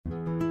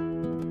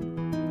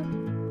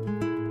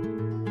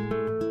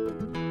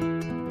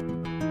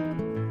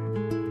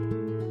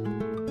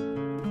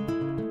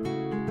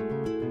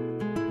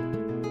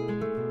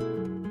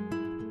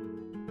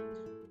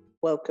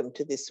welcome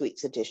to this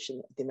week's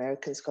edition of the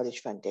American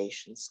Scottish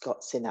Foundation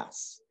Scots in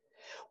Us.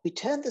 We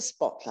turn the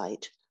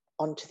spotlight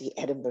onto the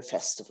Edinburgh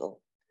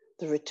Festival,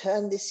 the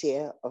return this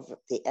year of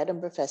the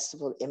Edinburgh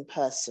Festival in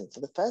person for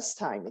the first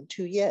time in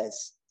 2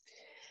 years.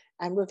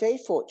 And we're very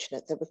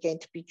fortunate that we're going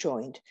to be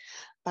joined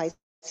by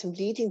some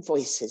leading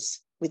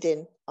voices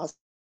within our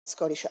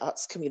Scottish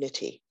arts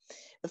community.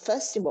 The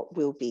first in what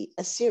will be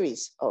a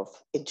series of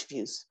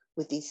interviews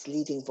with these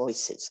leading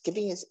voices,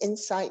 giving us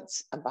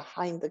insights and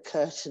behind the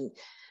curtain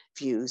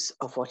views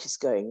of what is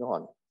going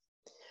on.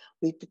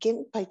 We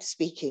begin by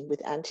speaking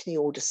with Anthony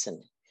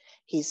Alderson.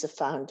 He's the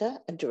founder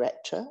and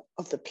director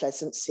of the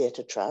Pleasance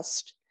Theatre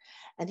Trust,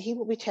 and he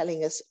will be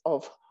telling us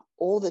of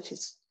all that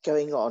is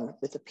going on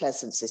with the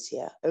Pleasance this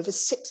year. Over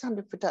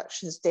 600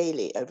 productions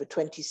daily, over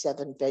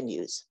 27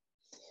 venues.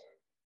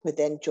 We're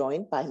then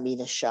joined by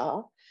Mina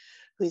Shah,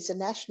 who is the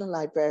National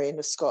Librarian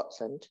of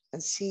Scotland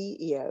and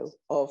CEO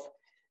of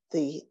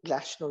the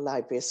National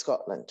Library of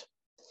Scotland.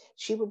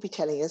 She will be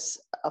telling us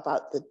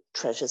about the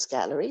Treasures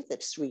Gallery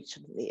that's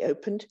recently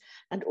opened,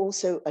 and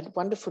also a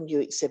wonderful new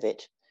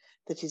exhibit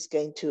that is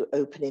going to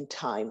open in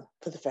time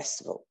for the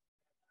festival.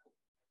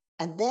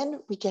 And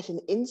then we get an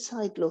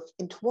inside look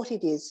into what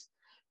it is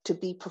to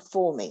be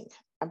performing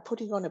and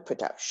putting on a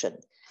production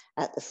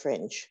at the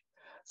Fringe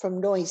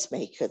from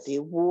Noisemaker, the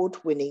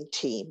award-winning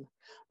team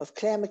of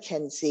Claire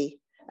Mackenzie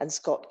and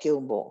Scott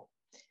Gilmore.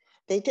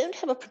 They don't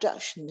have a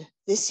production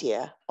this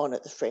year on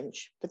at the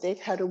Fringe, but they've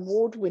had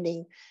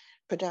award-winning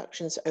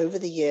productions over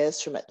the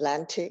years from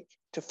Atlantic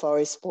to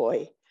Forest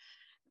Boy,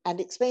 and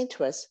explain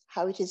to us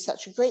how it is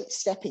such a great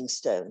stepping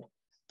stone,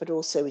 but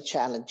also with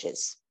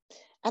challenges.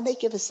 And they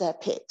give us their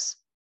picks.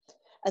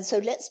 And so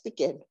let's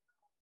begin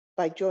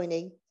by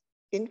joining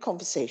in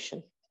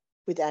conversation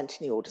with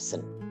Anthony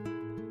Alderson.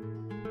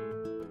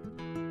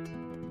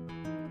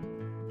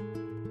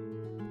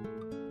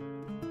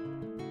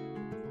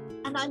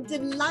 And I'm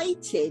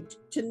delighted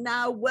to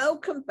now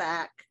welcome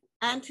back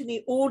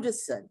Anthony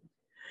Alderson,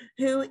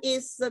 who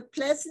is the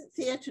Pleasance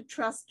Theatre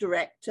Trust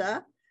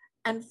Director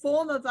and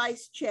former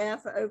Vice Chair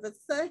for over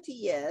 30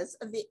 years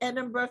of the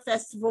Edinburgh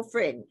Festival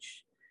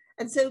Fringe.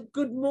 And so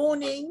good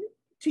morning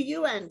to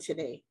you,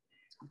 Anthony.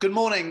 Good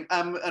morning,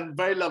 and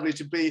very lovely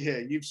to be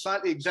here. You've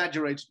slightly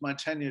exaggerated my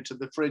tenure to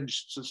the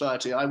Fringe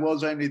Society. I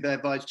was only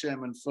their Vice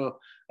Chairman for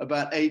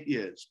about 8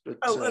 years.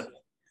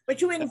 But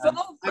you're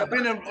involved. I've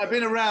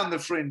been around the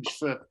Fringe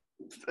for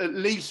at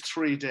least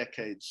 3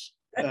 decades.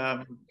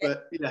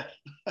 But yeah,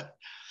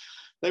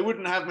 they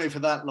wouldn't have me for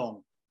that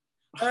long.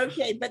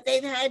 Okay, but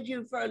they've had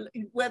you for,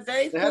 we're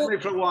very They had me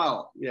for a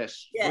while,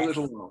 yes, yes. For a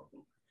little while,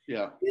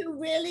 yeah. You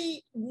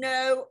really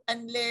know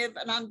and live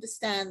and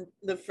understand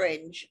the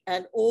Fringe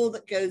and all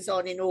that goes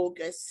on in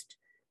August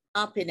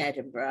up in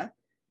Edinburgh.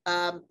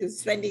 You're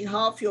spending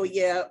half your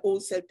year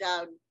also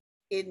down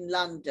in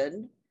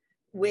London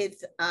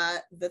with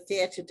the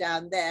theatre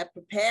down there,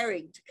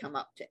 preparing to come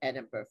up to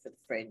Edinburgh for the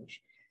Fringe.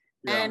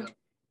 Yeah. And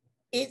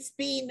it's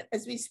been,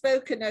 as we've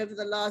spoken over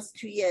the last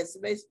 2 years,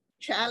 the most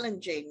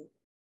challenging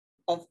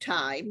of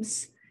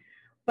times.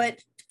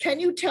 But can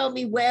you tell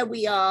me where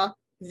we are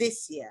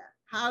this year?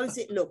 How is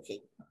it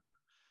looking? I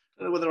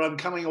don't know whether I'm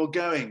coming or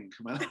going.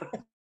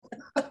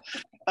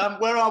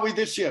 Where are we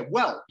this year?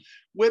 Well,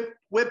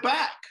 we're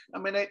back. I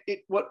mean,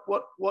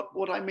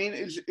 what I mean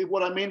is,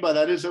 what I mean by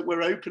that is that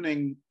we're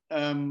opening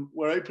all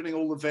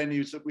the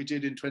venues that we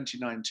did in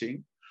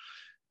 2019.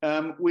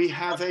 We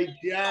have a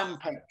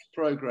jam-packed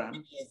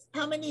program.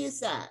 How many is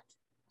that?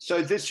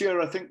 So this year,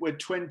 I think we're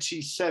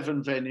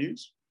 27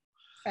 venues.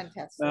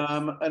 Fantastic.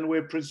 And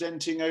we're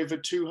presenting over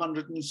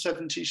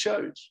 270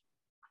 shows.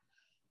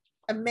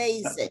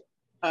 Amazing.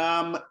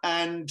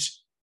 And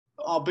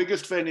our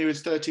biggest venue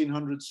is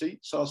 1,300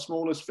 seats. Our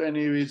smallest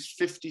venue is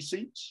 50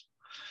 seats.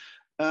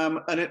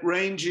 And it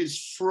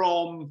ranges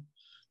from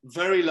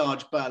very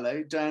large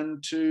ballet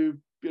down to,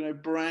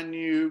 brand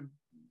new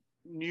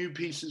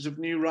pieces of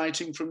new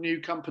writing from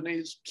new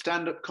companies,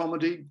 stand-up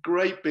comedy,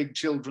 great big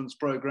children's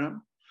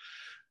program,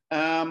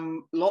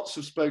 lots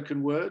of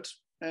spoken word,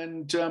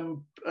 and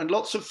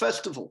lots of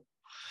festival.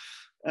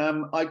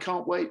 I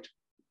can't wait.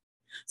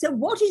 So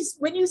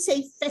when you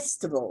say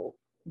festival,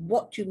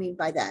 what do you mean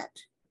by that?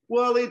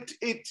 Well, we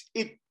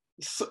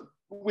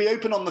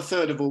open on the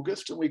 3rd of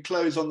August and we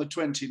close on the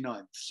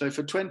 29th. So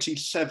for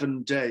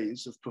 27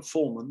 days of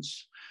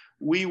performance,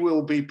 we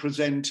will be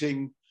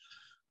presenting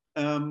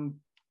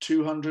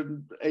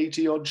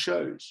 280 odd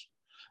shows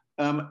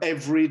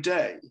every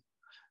day.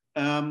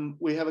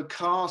 We have a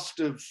cast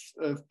of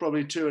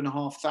probably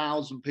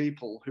 2,500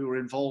 people who are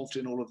involved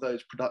in all of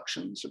those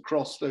productions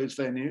across those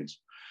venues.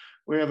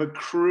 We have a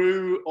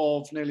crew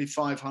of nearly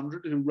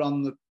 500 who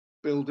run the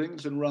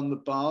buildings and run the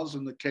bars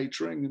and the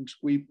catering, and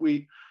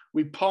we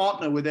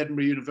partner with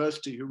Edinburgh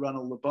University who run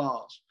all the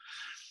bars.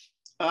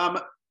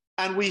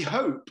 And we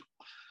hope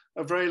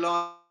a very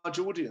large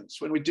audience.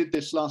 When we did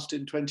this last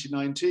in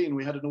 2019,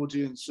 we had an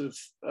audience of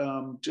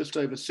just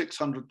over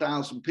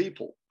 600,000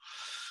 people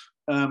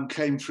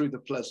came through the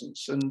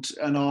Pleasance. And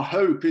our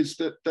hope is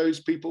that those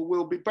people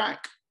will be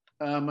back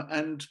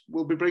and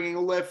will be bringing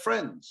all their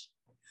friends.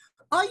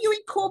 Are you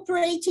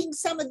incorporating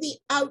some of the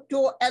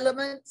outdoor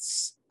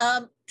elements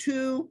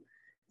to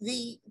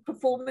the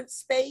performance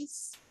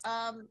space?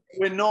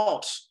 We're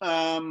not.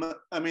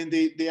 I mean,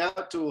 the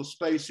outdoor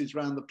spaces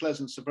around the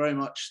Pleasance are very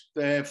much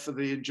there for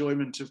the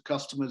enjoyment of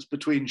customers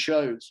between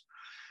shows.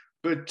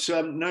 But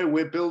no,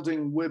 we're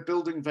building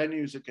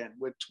venues again.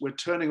 We're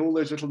turning all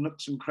those little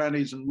nooks and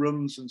crannies and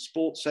rooms and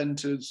sports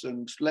centres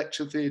and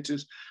lecture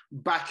theatres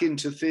back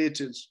into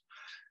theatres.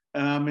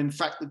 In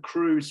fact, the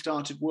crew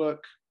started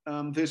work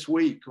this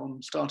week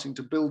on starting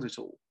to build it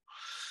all.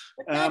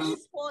 But that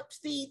is what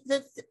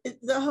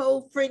the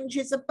whole Fringe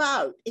is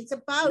about. It's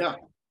about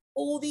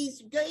all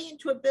these going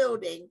into a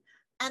building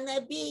and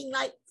there being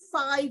like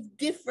 5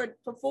 different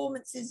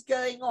performances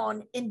going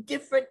on in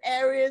different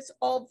areas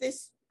of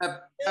this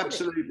building.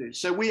 Absolutely.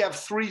 So we have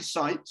 3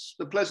 sites,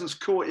 the Pleasance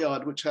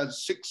Courtyard, which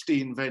has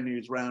 16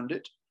 venues around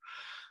it.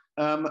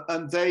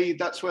 And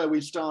that's where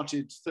we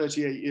started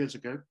 38 years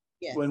ago,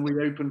 when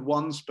we opened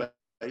one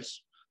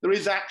space. There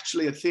is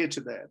actually a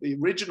theatre there. The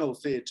original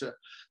theatre,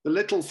 the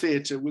Little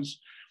Theatre, was,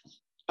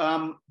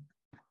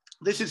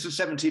 this is the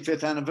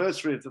 75th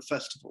anniversary of the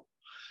festival.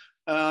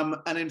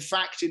 And in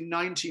fact, in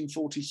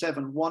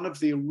 1947, one of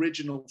the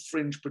original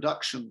Fringe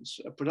productions,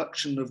 a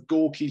production of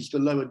Gorky's The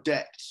Lower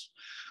Depths,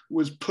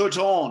 was put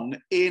on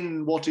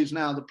in what is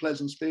now the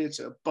Pleasance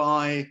Theatre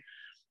by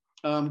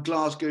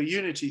Glasgow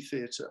Unity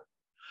Theatre.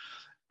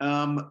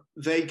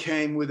 They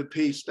came with a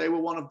piece. They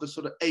were one of the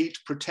sort of 8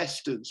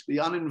 protesters,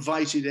 the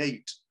uninvited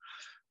 8,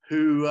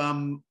 who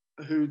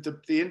the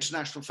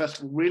international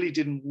festival really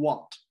didn't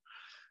want,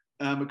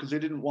 because they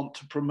didn't want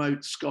to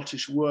promote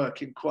Scottish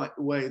work in quite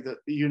the way that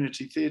the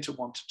Unity Theatre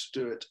wanted to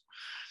do it.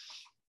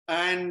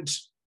 And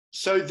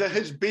so there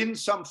has been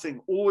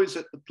something always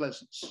at the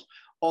Pleasance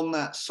on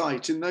that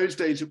site. In those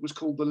days, it was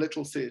called the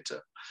Little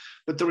Theatre,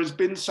 but there has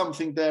been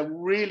something there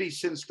really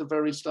since the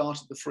very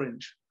start of the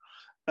Fringe.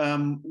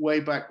 Way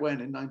back when,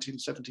 in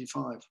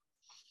 1975.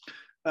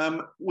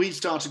 We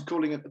started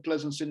calling it the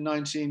Pleasance in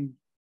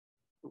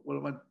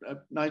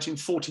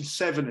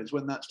 1947 is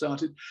when that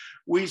started.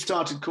 We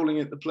started calling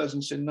it the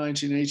Pleasance in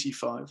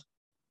 1985.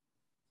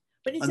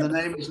 And the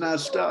name is now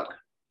stuck.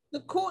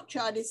 The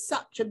Courtyard is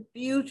such a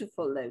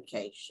beautiful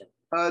location.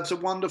 It's a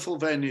wonderful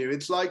venue.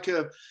 It's like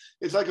a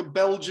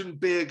Belgian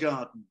beer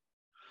garden.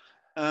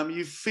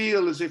 You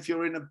feel as if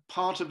you're in a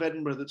part of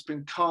Edinburgh that's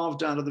been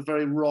carved out of the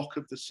very rock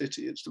of the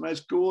city. It's the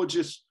most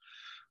gorgeous.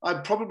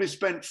 I've probably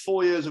spent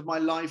 4 years of my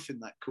life in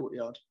that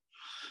courtyard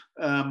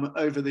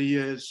over the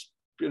years,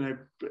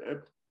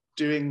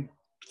 doing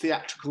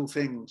theatrical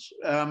things.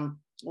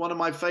 One of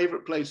my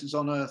favorite places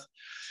on earth.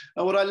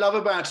 And what I love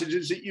about it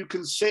is that you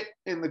can sit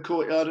in the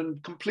courtyard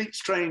and complete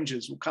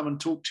strangers will come and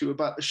talk to you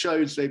about the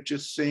shows they've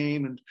just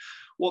seen and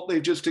what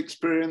they've just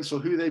experienced or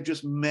who they've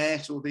just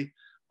met or the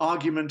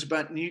argument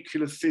about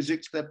nuclear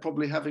physics they're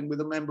probably having with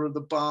a member of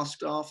the bar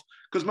staff,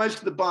 because most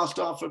of the bar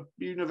staff are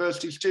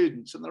university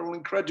students and they're all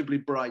incredibly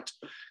bright,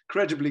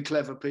 incredibly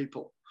clever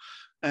people,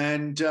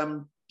 and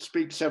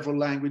speak several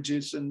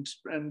languages, and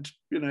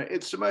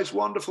it's the most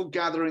wonderful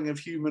gathering of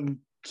human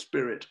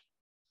spirit.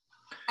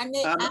 And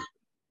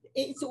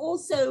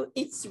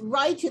it's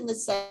right in the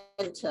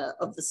center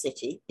of the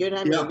city. You know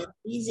what I mean? It's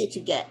easy to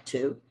get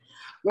to.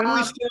 When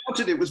we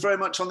started, it was very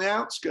much on the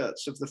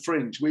outskirts of the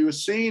Fringe. We were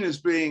seen as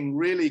being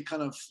really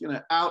kind of,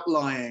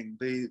 outlying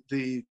the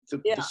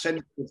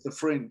centre of the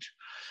Fringe.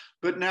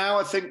 But now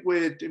I think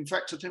in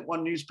fact, I think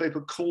one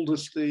newspaper called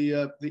us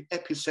the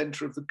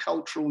epicenter of the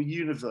cultural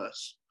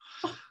universe.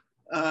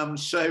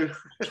 So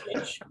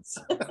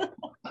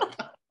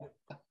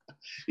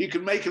you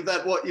can make of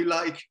that what you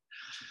like.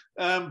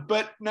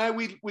 But no,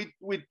 we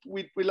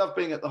love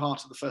being at the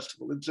heart of the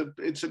festival.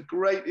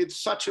 It's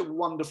such a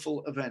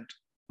wonderful event.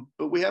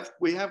 But we have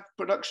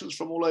productions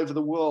from all over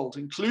the world,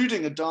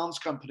 including a dance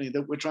company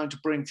that we're trying to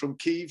bring from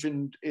Kyiv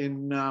in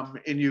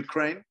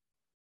Ukraine.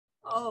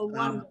 Oh,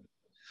 wonderful.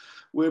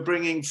 We're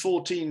bringing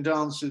 14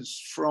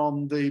 dancers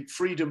from the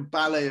Freedom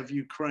Ballet of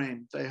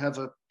Ukraine.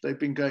 They've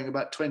been going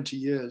about 20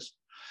 years.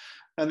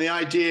 And the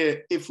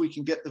idea, if we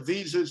can get the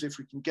visas, if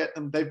we can get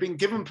them, they've been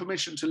given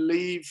permission to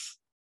leave.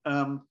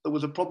 There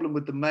was a problem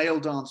with the male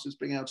dancers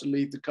being able to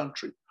leave the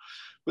country,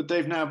 but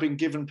they've now been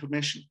given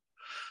permission.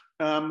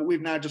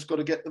 We've now just got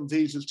to get them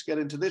visas to get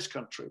into this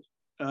country.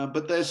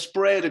 But they're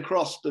spread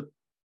across the,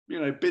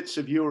 bits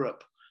of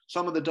Europe.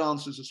 Some of the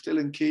dancers are still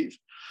in Kyiv,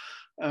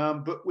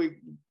 but we're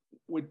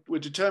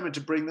determined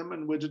to bring them,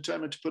 and we're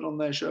determined to put on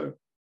their show.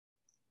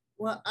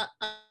 Well,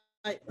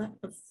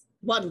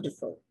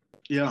 wonderful.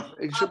 Yeah,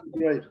 it should be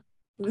great.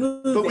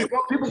 But we've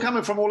got people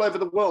coming from all over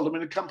the world. I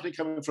mean, a company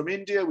coming from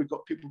India. We've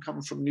got people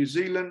coming from New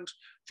Zealand,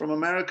 from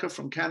America,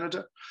 from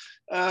Canada.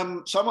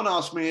 Someone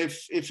asked me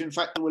if in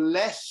fact there were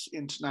less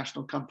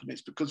international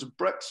companies because of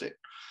Brexit.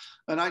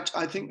 And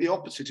I think the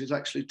opposite is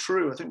actually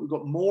true. I think we've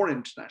got more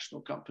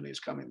international companies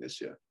coming this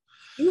year.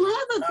 You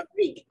have a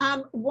freak.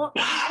 What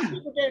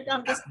people don't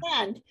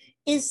understand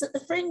is that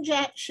the Fringe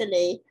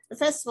the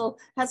festival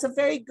has a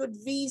very good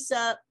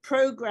visa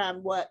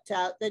program worked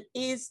out that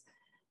is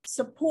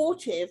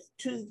supportive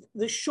to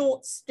the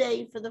short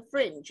stay for the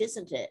Fringe,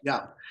 isn't it?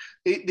 Yeah.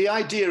 The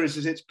idea is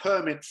that it's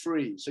permit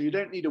free. So you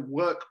don't need a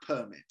work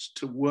permit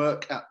to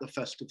work at the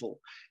festival.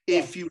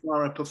 Yes. If you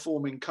are a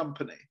performing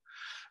company.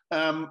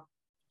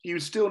 You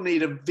still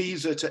need a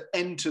visa to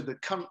enter the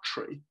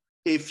country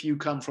if you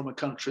come from a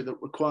country that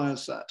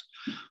requires that.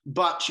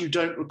 But you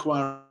don't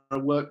require a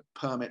work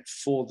permit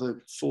for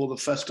the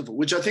festival,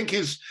 which I think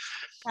is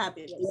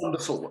fabulous,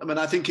 wonderful. I mean,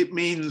 I think it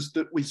means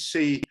that we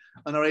see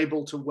and are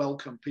able to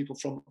welcome people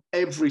from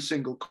every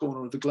single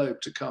corner of the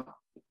globe to come.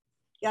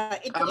 Yeah,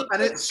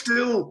 and it's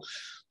still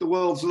the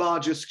world's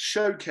largest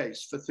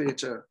showcase for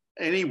theatre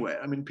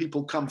anywhere. I mean,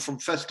 people come from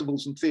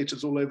festivals and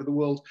theatres all over the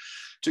world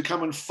to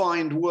come and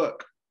find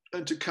work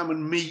and to come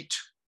and meet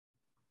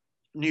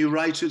new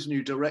writers,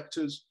 new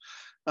directors,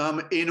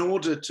 in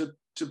order to,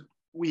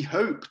 we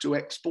hope, to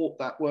export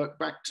that work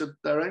back to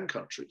their own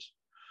countries.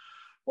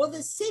 Well,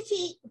 the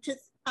city,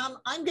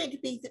 I'm going to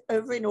be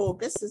over in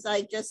August, as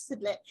I just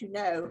had let you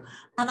know,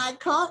 and I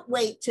can't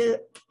wait to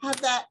have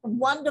that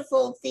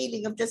wonderful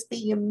feeling of just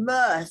being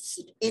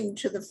immersed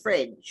into the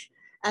Fringe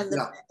and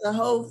the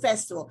whole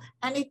festival.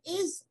 And it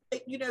is,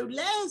 you know,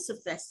 layers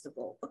of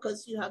festival,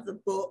 because you have the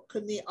book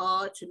and the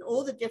art and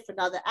all the different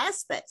other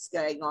aspects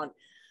going on.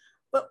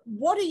 But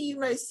what are you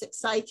most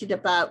excited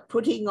about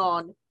putting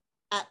on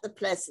at the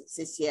Pleasance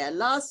this year?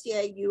 Last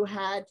year you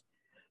had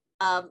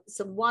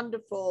some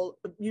wonderful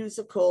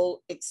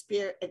musical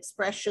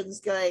expressions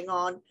going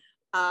on.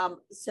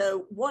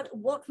 So what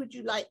would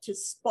you like to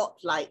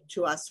spotlight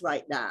to us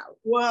right now?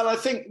 Well, I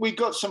think we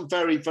got some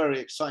very, very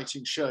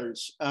exciting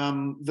shows.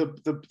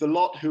 The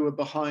lot who are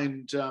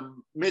behind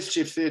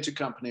Mischief Theatre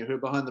Company, who are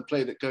behind The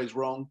Play That Goes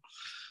Wrong,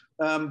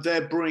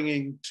 they're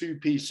bringing 2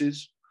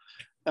 pieces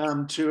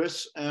to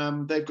us.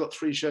 They've got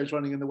 3 shows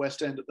running in the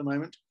West End at the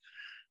moment.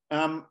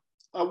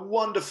 A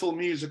wonderful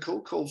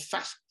musical called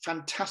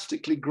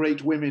Fantastically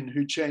Great Women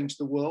Who Changed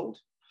the World,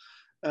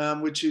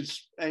 which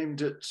is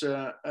aimed at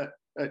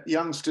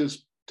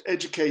youngsters, to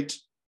educate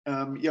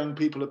young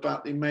people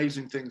about the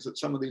amazing things that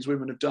some of these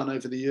women have done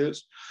over the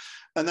years.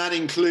 And that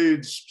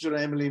includes sort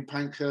of Emmeline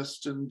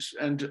Pankhurst and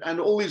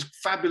all these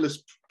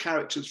fabulous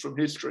characters from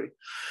history.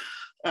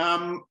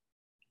 A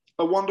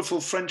wonderful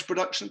French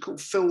production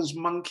called Phil's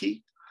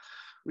Monkey,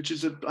 which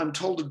is, I'm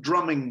told, a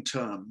drumming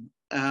term.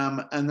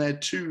 And they're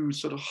 2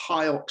 sort of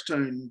high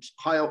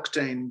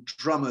octane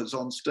drummers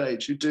on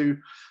stage who do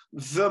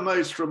the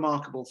most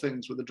remarkable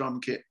things with the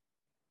drum kit.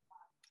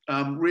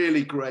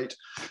 Really great.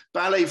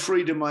 Ballet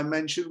Freedom, I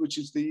mentioned, which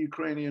is the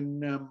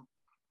Ukrainian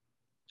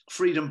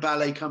Freedom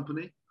Ballet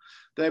Company.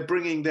 They're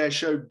bringing their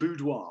show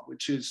Boudoir,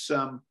 which is,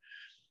 I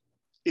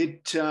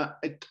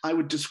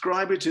would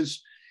describe it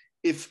as,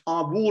 if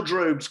our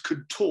wardrobes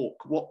could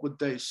talk, what would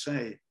they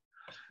say?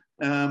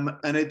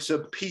 And it's a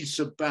piece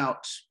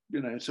about, you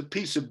know, it's a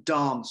piece of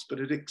dance, but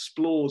it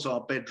explores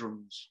our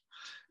bedrooms.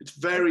 It's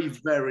very,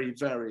 very,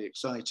 very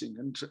exciting,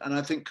 and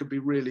I think could be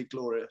really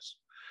glorious.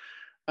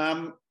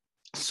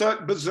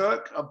 Cirque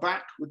Berserk are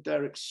back with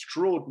their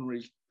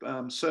extraordinary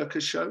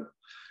circus show,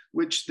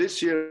 which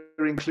this year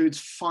includes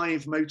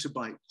 5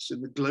 motorbikes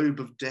in the Globe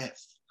of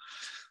Death,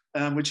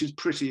 which is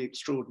pretty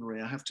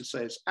extraordinary, I have to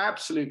say. It's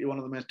absolutely one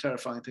of the most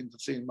terrifying things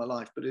I've seen in my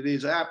life, but it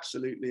is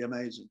absolutely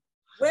amazing.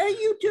 Where are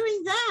you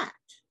doing that?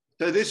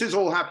 So this is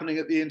all happening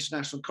at the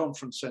International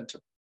Conference Centre.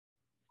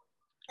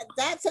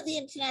 That's at the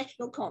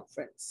International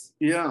Conference?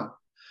 Yeah.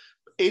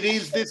 It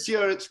is this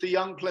year, it's the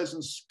Young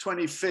Pleasance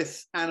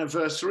 25th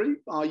anniversary.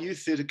 Our youth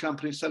theatre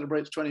company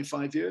celebrates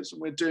 25 years,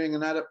 and we're doing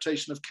an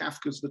adaptation of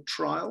Kafka's The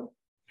Trial.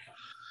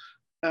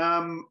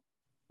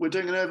 We're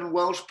doing an Irvine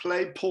Welsh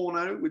play,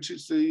 Porno, which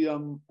is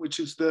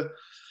the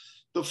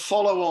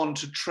follow-on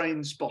to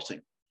Train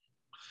Spotting.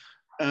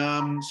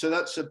 So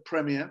that's a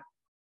premiere.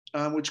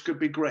 Which could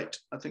be great.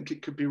 I think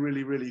it could be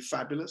really, really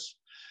fabulous.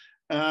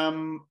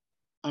 I'm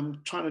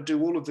trying to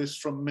do all of this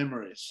from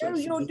memory. So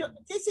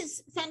this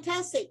is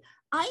fantastic.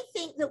 I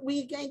think that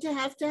we're going to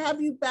have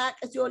you back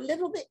as you're a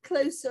little bit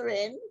closer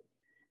in.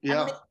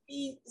 Yeah. And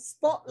maybe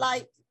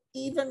spotlight,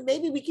 even,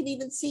 maybe we can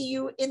even see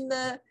you in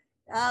the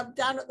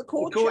down at the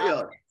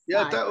courtyard.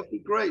 Yeah, that would be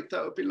great.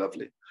 That would be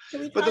lovely.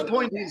 But the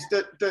point is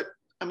that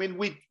I mean,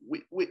 we're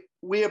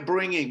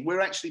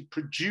actually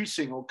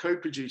producing or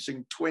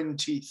co-producing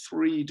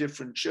 23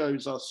 different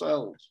shows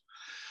ourselves.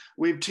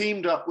 We've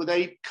teamed up with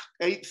eight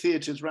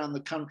theatres around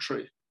the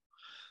country.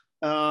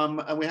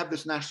 And we have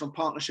this national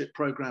partnership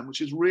program,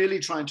 which is really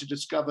trying to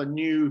discover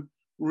new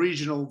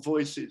regional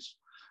voices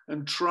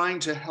and trying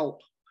to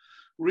help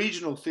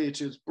regional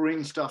theatres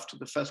bring stuff to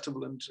the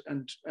festival.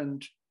 And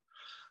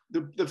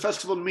the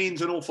festival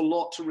means an awful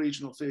lot to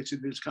regional theatre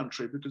in this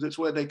country, because it's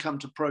where they come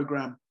to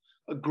program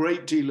a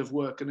great deal of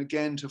work, and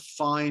again, to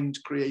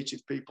find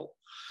creative people.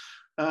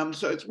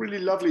 So it's really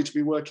lovely to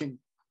be working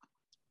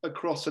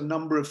across a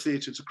number of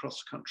theatres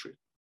across the country.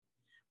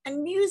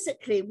 And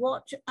musically,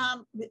 what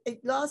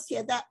last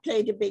year that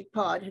played a big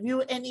part. Have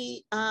you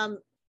any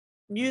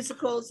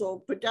musicals or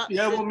productions?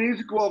 Yeah,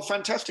 well,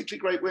 Fantastically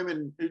Great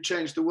Women Who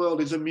Changed the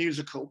World is a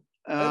musical.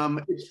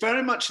 It's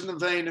very much in the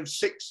vein of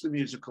Six, the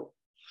musical.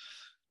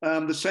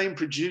 the same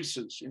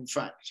producers, in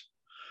fact.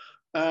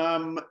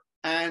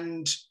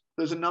 And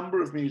there's a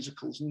number of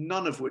musicals,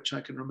 none of which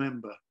I can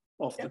remember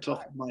off the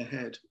top of my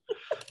head.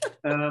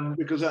 And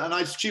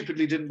I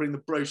stupidly didn't bring the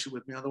brochure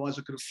with me, otherwise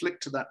I could have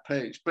flicked to that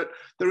page. But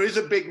there is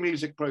a big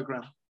music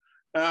program.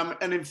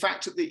 And in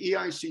fact, at the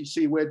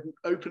EICC, we're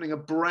opening a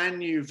brand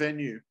new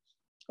venue,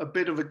 a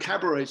bit of a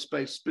cabaret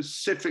space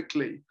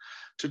specifically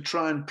to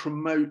try and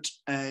promote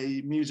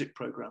a music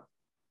program.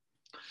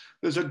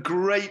 There's a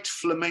great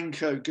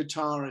flamenco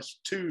guitarist,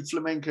 2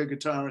 flamenco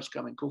guitarists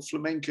coming, called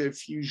Flamenco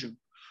Fusion,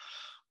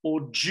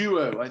 or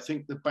Duo, I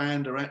think the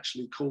band are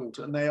actually called,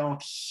 and they are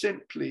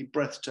simply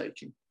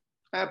breathtaking.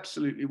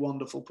 Absolutely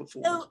wonderful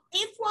performance. So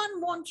if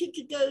one wanted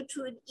to go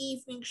to an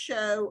evening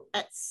show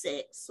at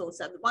 6 or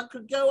something, one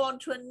could go on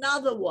to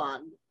another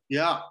one.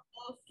 Yeah.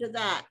 After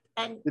that.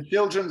 And the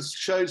children's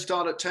shows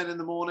start at 10 in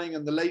the morning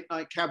and the late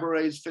night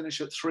cabarets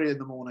finish at 3 in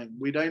the morning.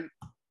 We don't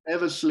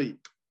ever sleep.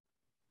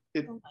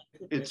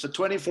 It's a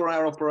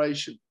 24-hour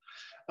operation.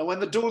 And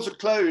when the doors are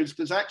closed,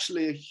 there's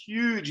actually a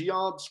huge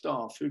yard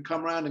staff who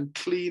come around and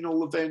clean all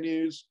the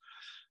venues,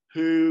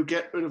 who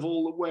get rid of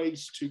all the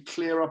waste, who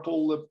clear up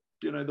all the,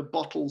 the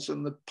bottles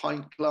and the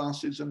pint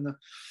glasses and the,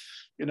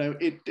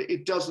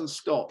 it doesn't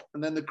stop.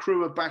 And then the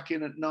crew are back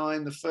in at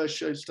 9, the first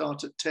show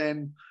starts at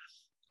 10,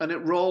 and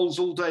it rolls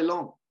all day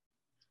long.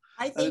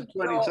 I think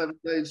 27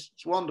 days,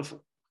 it's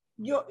wonderful.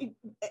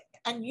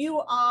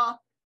 You are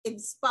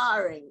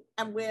inspiring,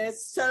 and we're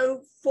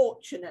so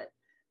fortunate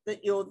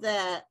that you're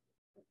there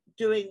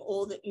doing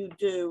all that you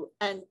do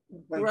and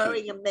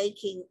growing and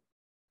making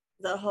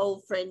the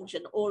whole Fringe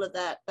and all of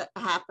that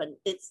happen.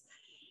 It's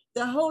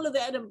the whole of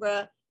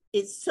Edinburgh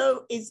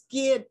is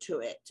geared to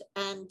it,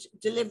 and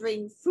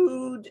delivering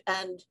food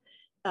and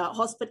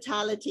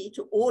hospitality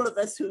to all of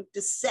us who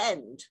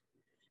descend.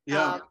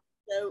 Yeah.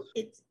 So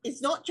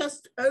it's not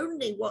just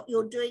only what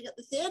you're doing at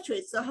the theatre,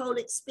 it's the whole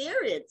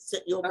experience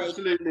that you're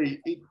making.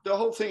 Absolutely. The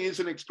whole thing is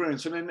an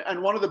experience.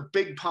 And one of the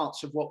big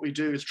parts of what we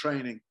do is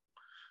training.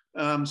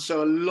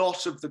 So a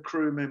lot of the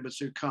crew members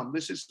who come,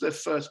 this is their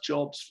first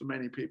jobs for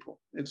many people.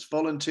 It's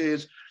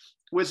volunteers.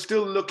 We're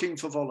still looking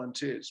for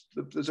volunteers.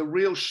 There's a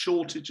real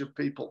shortage of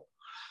people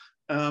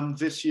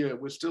this year.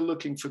 We're still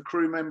looking for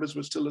crew members.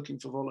 We're still looking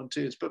for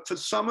volunteers. But for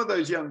some of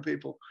those young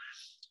people,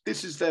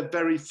 this is their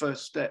very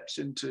first steps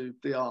into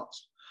the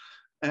arts.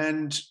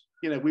 And,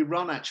 we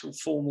run actual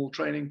formal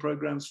training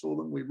programs for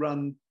them. We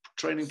run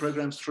training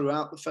programs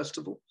throughout the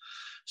festival.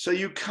 So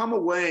you come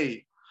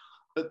away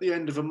at the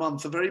end of a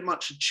month, a very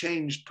much a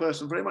changed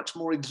person, very much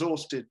more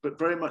exhausted, but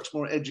very much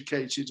more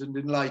educated and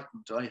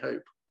enlightened, I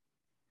hope.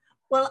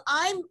 Well,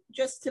 I'm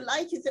just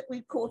delighted that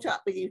we've caught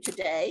up with you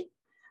today.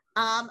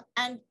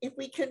 And if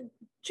we can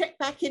check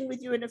back in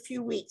with you in a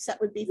few weeks, that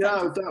would be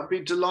fantastic. Yeah, that would be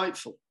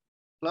delightful.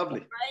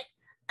 Lovely. Right?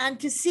 And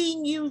to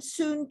seeing you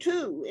soon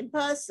too, in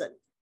person.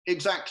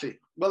 Exactly.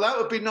 Well, that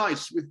would be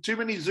nice. With too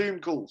many Zoom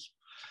calls,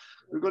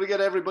 we've got to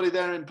get everybody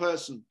there in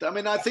person. I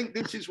mean, I think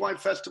this is why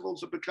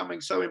festivals are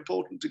becoming so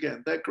important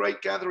again. They're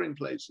great gathering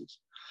places.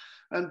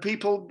 And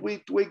people,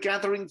 we're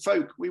gathering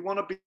folk. We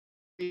want to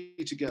be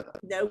together.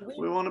 No,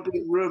 we want to be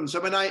in rooms. I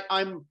mean,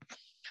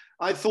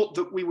 I thought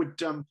that we would,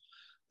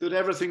 that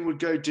everything would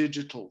go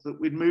digital, that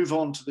we'd move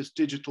on to this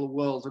digital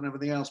world and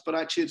everything else. But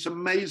actually, it's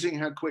amazing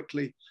how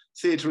quickly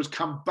theatre has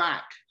come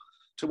back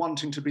to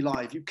wanting to be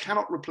live. You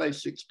cannot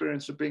replace the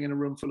experience of being in a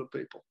room full of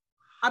people.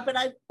 But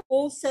I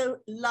also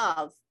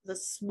love the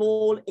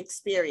small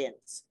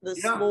experience, the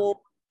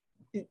small,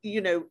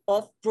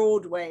 off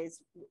Broadway's,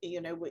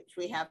 which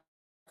we have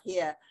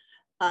here,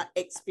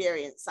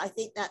 experience. I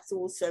think that's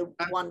also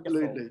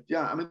wonderful. Absolutely,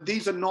 yeah. I mean,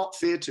 these are not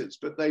theatres,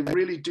 but they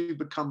really do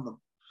become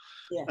them.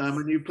 Yes.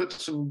 And you put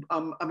some,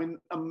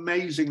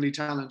 amazingly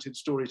talented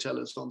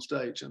storytellers on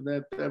stage, and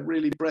they're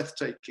really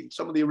breathtaking.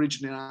 Some of the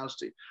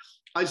originality.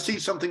 I see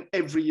something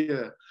every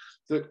year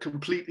that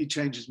completely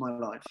changes my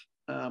life,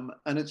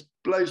 and it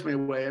blows me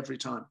away every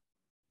time.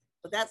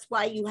 Well, that's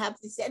why you have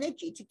this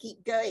energy to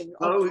keep going.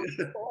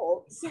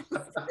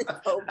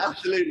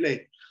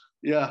 Absolutely,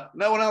 yeah.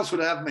 No one else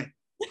would have me.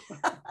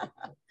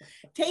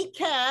 Take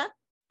care.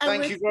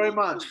 Thank you very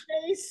much.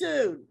 Very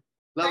soon.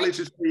 Lovely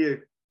to see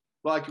you.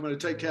 Bye, Camilla.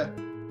 Take care.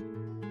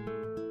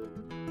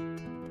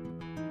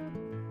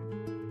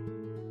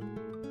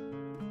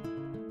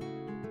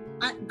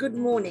 Good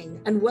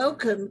morning and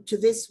welcome to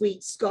this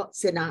week's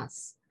Scots in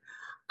Us.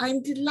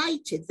 I'm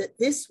delighted that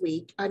this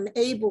week I'm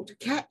able to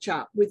catch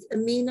up with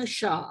Amina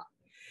Shah.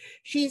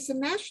 She is the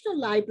National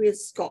Library of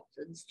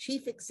Scotland's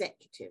Chief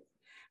Executive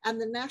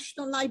and the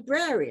National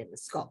Librarian of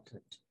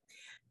Scotland.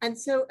 And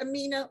so,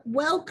 Amina,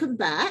 welcome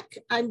back.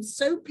 I'm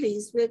so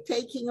pleased we're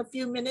taking a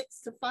few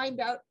minutes to find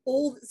out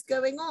all that's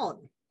going on.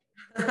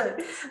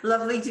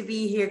 Lovely to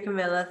be here,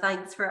 Camilla.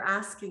 Thanks for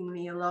asking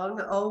me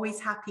along. Always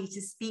happy to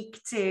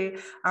speak to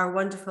our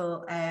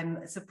wonderful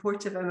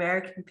supportive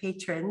American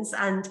patrons,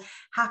 and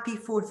happy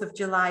 4th of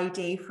July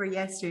Day for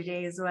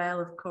yesterday as well,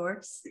 of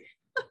course.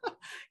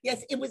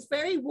 Yes, it was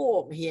very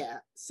warm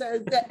here,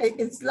 so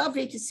it's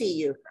lovely to see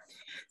you.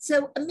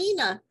 So,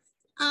 Amina,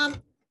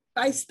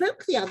 I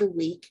spoke the other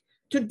week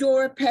to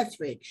Dora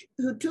Petheridge,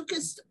 who took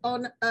us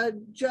on a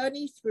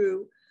journey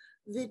through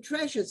the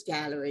Treasures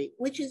Gallery,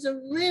 which is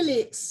a really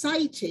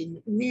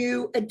exciting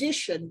new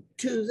addition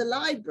to the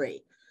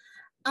library.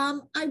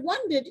 I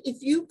wondered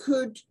if you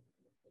could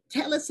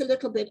tell us a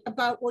little bit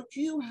about what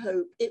you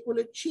hope it will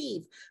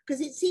achieve,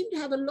 because it seemed to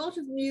have a lot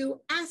of new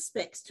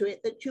aspects to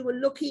it that you were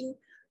looking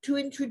to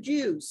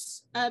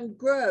introduce and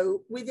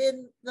grow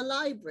within the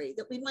library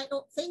that we might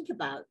not think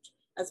about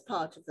as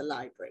part of the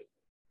library.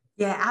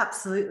 Yeah,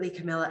 absolutely,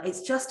 Camilla.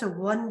 It's just a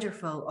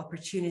wonderful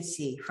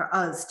opportunity for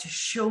us to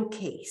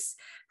showcase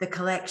the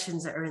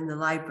collections that are in the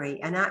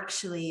library. And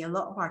actually, a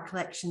lot of our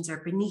collections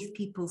are beneath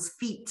people's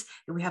feet.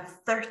 We have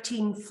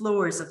 13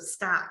 floors of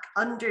stack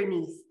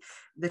underneath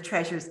the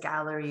Treasures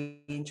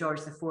Gallery in George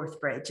IV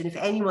Bridge. And if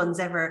anyone's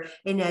ever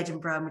in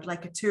Edinburgh and would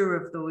like a tour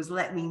of those,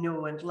 let me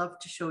know, and love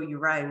to show you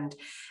around.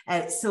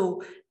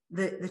 So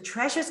the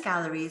Treasures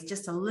Gallery is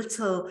just a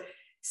little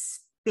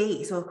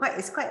space, well,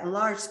 it's quite a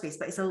large space,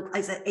 but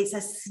it's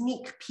a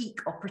sneak peek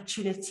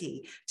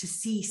opportunity to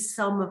see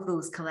some of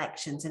those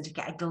collections and to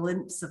get a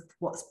glimpse of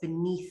what's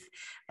beneath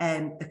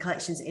the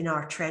collections in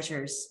our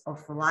treasures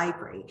of the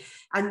library.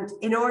 And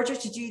in order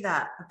to do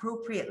that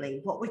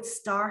appropriately, what we'd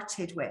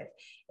started with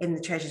in the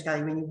Treasures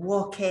Gallery when you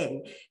walk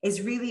in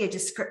is really a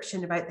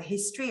description about the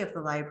history of the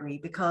library,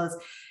 because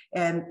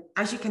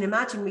as you can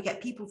imagine, we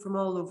get people from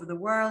all over the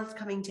world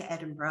coming to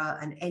Edinburgh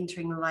and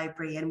entering the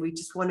library, and we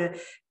just want to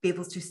be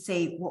able to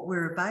say what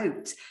we're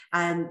about,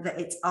 and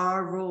that it's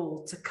our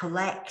role to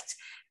collect,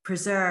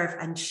 preserve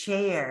and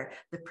share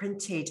the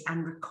printed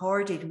and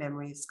recorded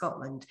memory of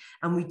Scotland.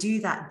 And we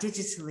do that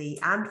digitally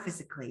and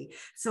physically.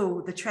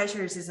 So the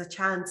Treasures is a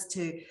chance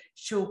to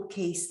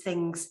showcase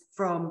things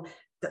from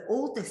the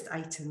oldest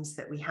items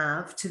that we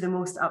have to the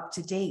most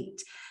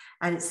up-to-date.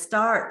 And it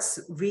starts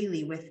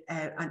really with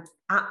an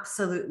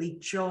absolutely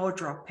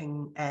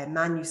jaw-dropping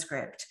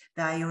manuscript,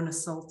 the Iona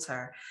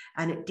Psalter,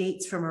 and it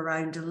dates from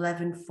around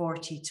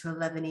 1140 to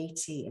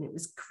 1180, and it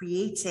was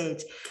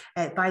created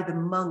by the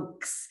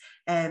monks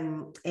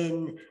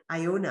in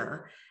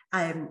Iona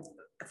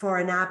for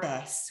an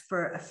abbess,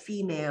 for a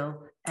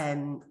female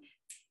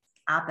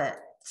abbot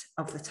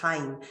of the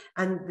time.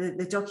 And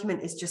the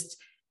document is just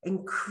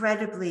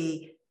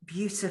incredibly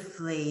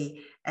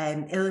beautifully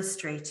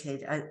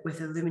illustrated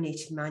with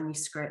illuminated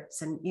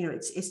manuscripts, and you know,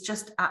 it's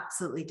just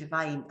absolutely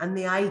divine. And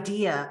the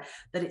idea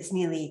that it's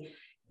nearly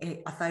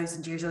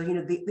 1,000 years old, you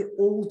know, the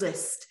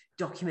oldest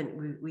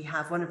document we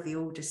have, one of the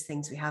oldest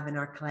things we have in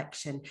our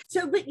collection.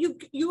 So, but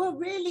you are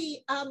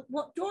really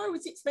what Dora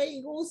was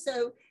explaining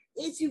also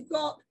is you've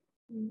got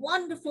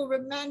wonderful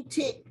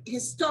romantic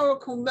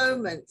historical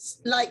moments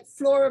like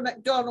Flora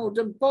MacDonald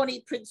and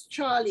Bonnie Prince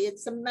Charlie, and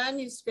some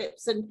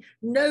manuscripts and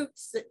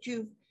notes that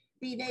you've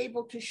been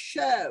able to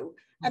show.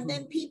 And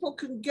then people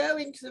can go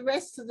into the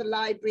rest of the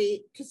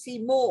library to see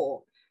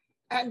more.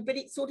 But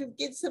it sort of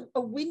gives them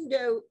a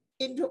window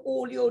into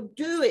all you're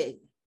doing.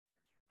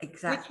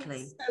 Exactly.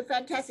 Which is so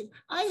fantastic.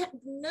 I had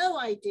no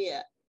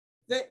idea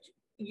that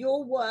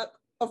your work,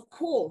 of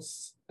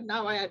course,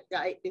 now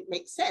it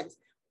makes sense,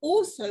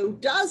 also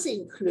does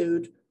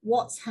include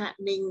what's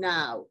happening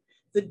now,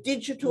 the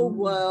digital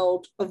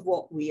world of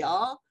what we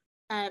are,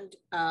 and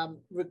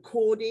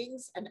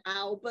recordings and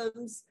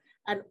albums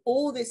and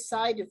all this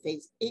side of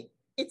things.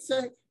 It's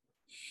a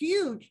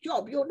huge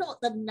job. You're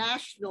not the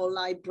National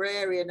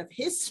Librarian of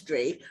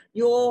History,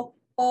 you're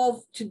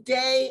of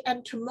today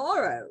and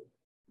tomorrow.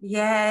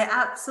 Yeah,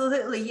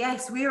 absolutely.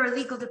 Yes, we're a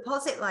legal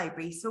deposit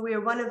library. So we're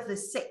one of the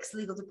 6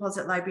 legal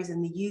deposit libraries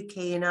in the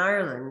UK and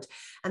Ireland.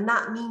 And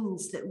that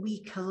means that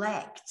we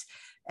collect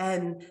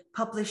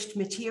published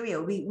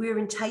material. We're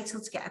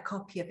entitled to get a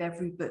copy of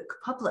every book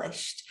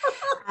published.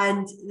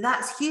 And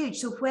that's huge.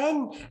 So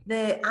when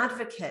the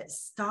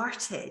advocates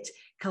started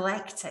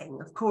collecting,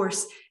 of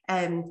course,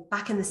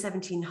 back in the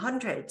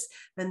 1700s,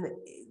 when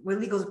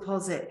legal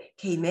deposit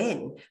came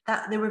in,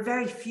 that there were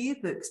very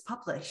few books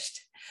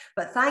published.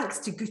 But thanks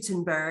to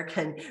Gutenberg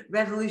and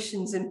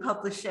revolutions in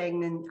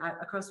publishing and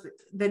across,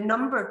 the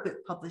number of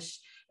books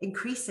published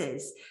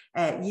increases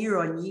year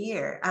on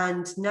year.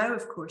 And now,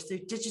 of course, there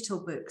are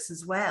digital books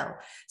as well.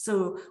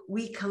 So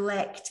we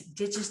collect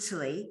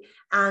digitally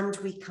and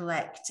we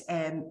collect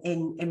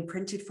in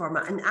printed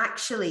format. And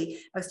actually,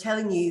 I was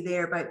telling you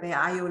there about the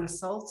Iona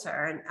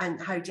Psalter and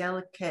how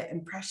delicate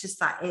and precious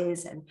that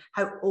is and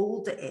how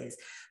old it is.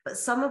 But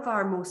some of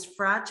our most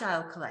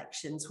fragile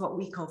collections, what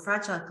we call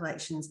fragile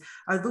collections,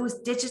 are those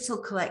digital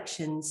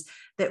collections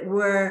that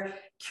were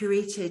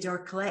curated or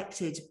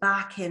collected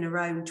back in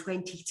around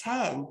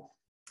 2010.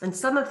 And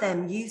some of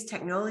them use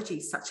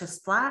technologies such as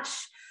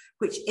Flash,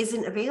 which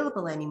isn't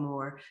available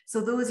anymore.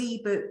 So those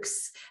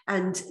ebooks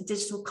and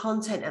digital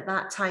content at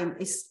that time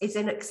is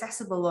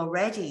inaccessible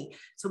already.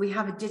 So we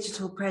have a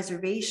digital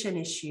preservation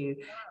issue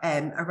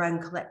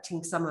around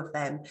collecting some of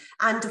them.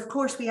 And of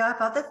course, we have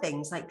other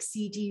things like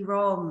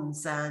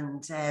CD-ROMs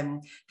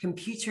and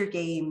computer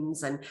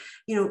games, and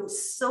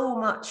so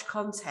much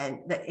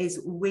content that is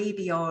way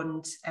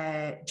beyond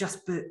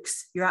just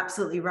books. You're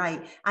absolutely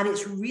right, and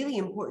it's really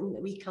important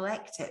that we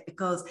collect it,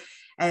 because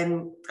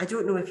I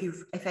don't know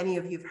if any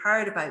of you've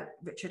heard about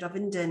Richard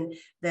Ovenden,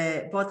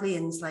 the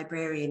Bodleian's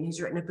librarian,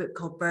 who's written a book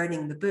called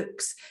Burning the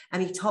Books,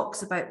 and he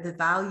talks about the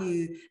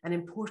value and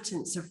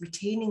importance of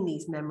retaining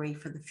these memory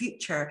for the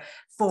future,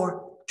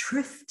 for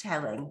truth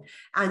telling,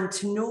 and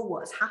to know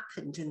what's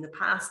happened in the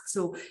past.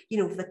 So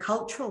the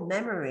cultural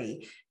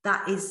memory,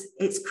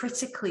 it's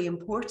critically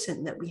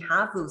important that we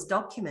have those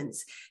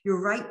documents.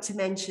 You're right to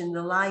mention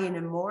the Lion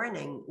in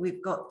Mourning.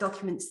 We've got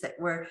documents that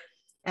were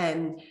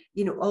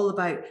all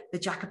about the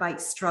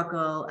Jacobite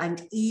struggle,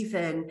 and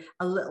even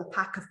a little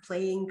pack of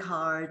playing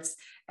cards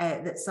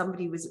that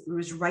somebody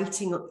was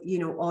writing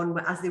on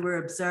as they were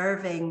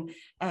observing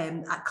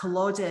at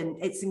Culloden.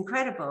 It's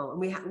incredible,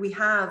 and we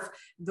have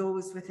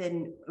those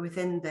within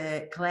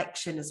the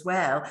collection as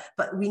well.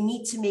 But we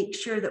need to make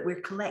sure that we're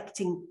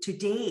collecting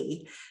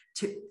today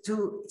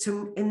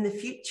to in the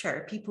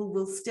future people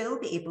will still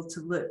be able to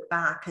look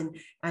back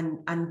and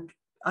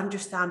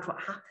understand what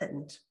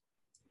happened.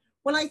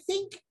 Well, I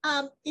think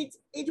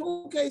it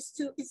all goes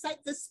to, it's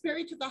like the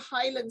Spirit of the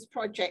Highlands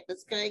project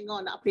that's going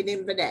on up in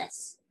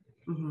Inverness,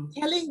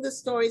 telling the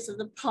stories of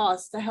the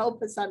past to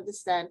help us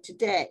understand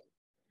today.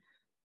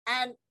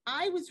 And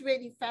I was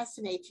really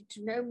fascinated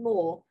to know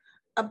more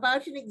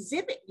about an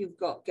exhibit you've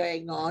got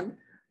going on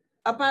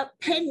about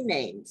pen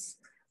names,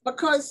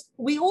 because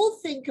we all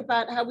think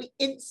about how we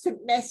instant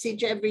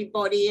message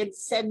everybody and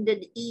send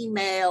an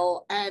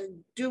email and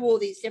do all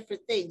these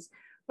different things.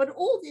 But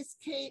all this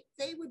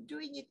they were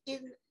doing it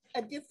in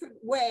a different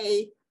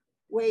way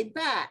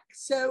back.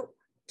 So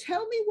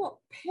tell me what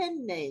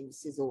pen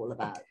names is all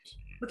about.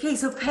 Okay,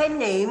 so pen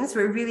names,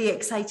 we're really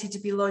excited to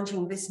be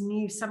launching this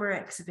new summer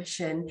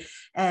exhibition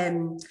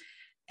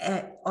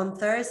on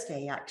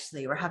Thursday.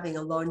 Actually, we're having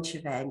a launch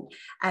event.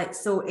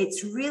 So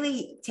it's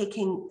really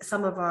taking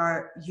some of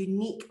our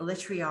unique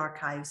literary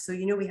archives. So,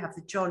 we have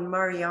the John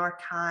Murray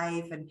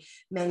Archive and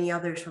many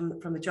others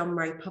from the John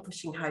Murray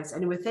Publishing House.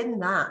 And within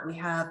that, we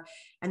have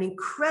an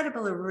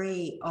incredible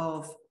array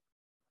of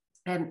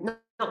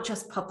not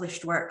just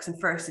published works and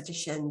first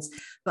editions,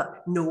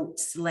 but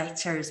notes,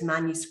 letters,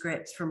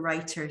 manuscripts from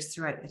writers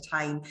throughout the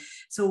time.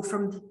 So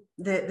from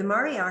the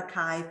Murray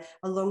Archive,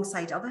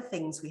 alongside other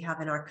things we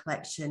have in our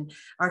collection,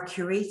 our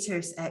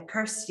curators,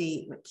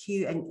 Kirsty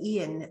McHugh and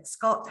Ian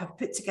Scott, have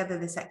put together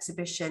this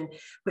exhibition,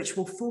 which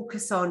will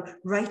focus on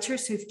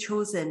writers who've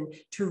chosen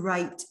to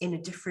write in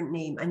a different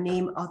name, a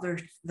name other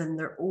than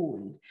their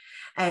own,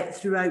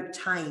 throughout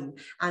time,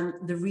 and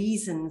the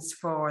reasons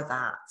for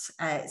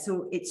that.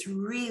 So it's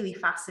really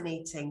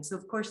fascinating. So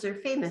of course there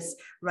are famous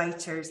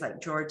writers like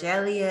George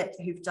Eliot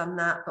who've done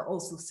that, but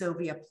also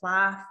Sylvia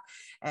Plath.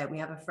 We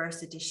have a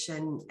first edition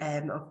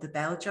of the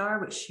Bell Jar,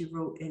 which she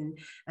wrote in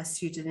a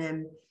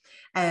pseudonym.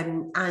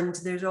 And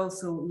there's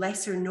also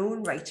lesser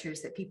known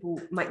writers that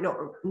people might not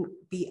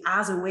be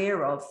as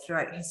aware of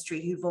throughout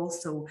history who've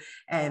also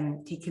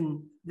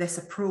taken this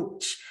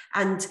approach.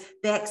 And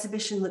the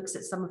exhibition looks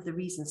at some of the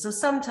reasons. So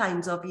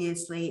sometimes,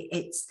 obviously,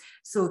 it's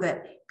so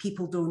that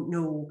people don't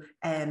know,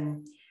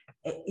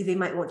 they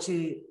might want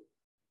to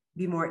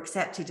be more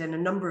accepted. And a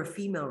number of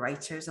female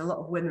writers, a lot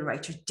of women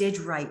writers did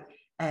write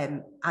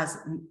as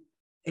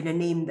in a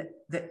name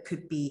that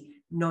could be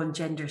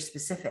non-gender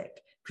specific,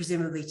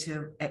 presumably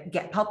to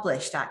get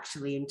published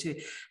actually and to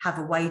have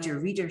a wider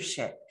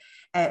readership.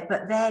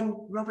 But then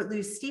Robert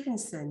Louis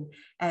Stevenson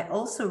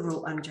also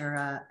wrote under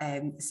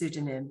a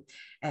pseudonym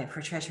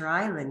for Treasure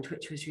Island,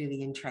 which was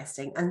really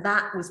interesting. And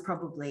that was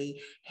probably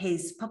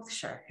his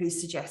publisher who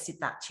suggested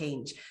that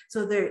change.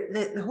 So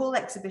the whole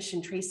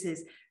exhibition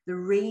traces the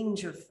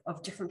range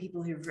of different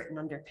people who've written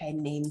under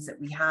pen names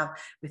that we have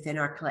within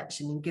our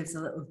collection and gives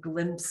a little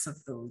glimpse of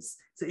those.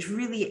 So it's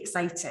really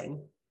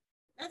exciting.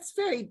 That's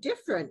very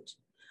different.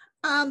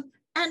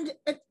 And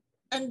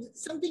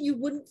something you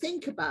wouldn't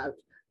think about,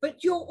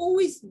 but you're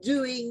always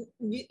doing,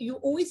 you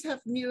always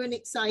have new and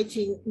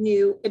exciting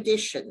new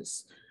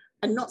editions.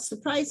 And not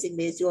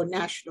surprisingly is your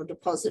National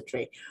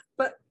Depository.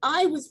 But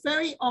I was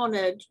very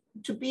honored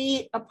to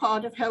be a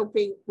part of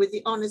helping with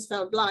the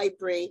Honnesfeld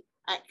Library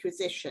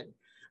acquisition,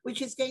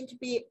 which is going to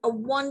be a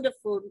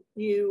wonderful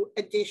new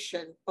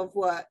addition of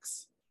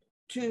works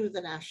to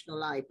the National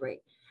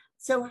Library.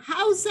 So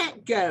how's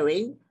that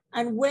going?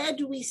 And where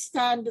do we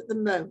stand at the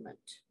moment?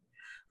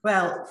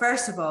 Well,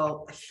 first of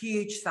all, a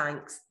huge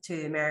thanks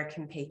to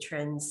American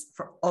patrons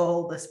for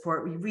all the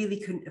support. We really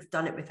couldn't have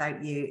done it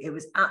without you. It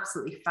was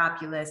absolutely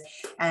fabulous.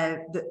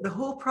 The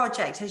whole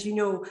project, as you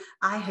know,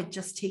 I had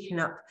just taken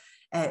up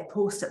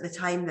post at the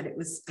time that it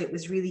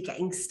was really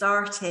getting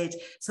started.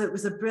 So it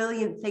was a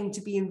brilliant thing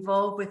to be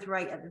involved with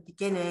right at the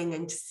beginning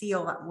and to see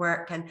all that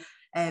work.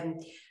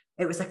 And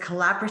It was a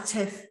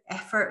collaborative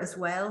effort as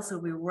well. So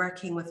we were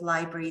working with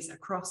libraries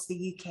across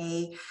the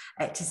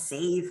UK to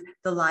save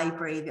the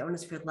library, the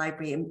Honestfield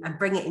Library, and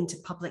bring it into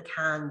public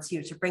hands,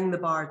 to bring the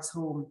bards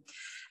home.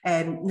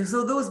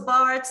 So those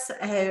bards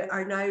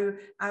are now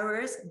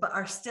ours, but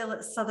are still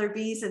at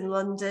Sotheby's in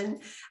London,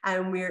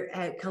 and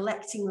we're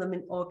collecting them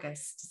in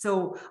August.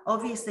 So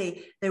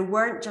obviously there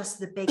weren't just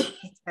the big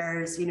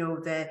hitters,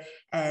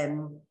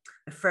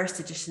 the first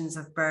editions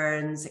of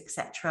Burns,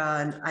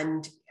 etc.,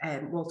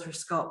 and Walter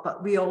Scott,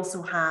 but we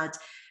also had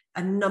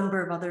a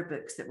number of other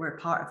books that were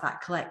part of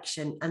that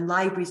collection, and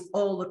libraries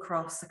all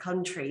across the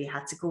country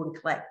had to go and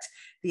collect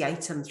the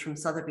items from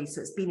Sotheby's.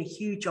 So it's been a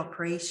huge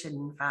operation,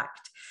 in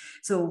fact.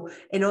 So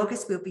in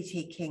August, we'll be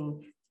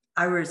taking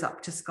ours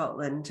up to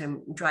Scotland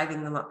and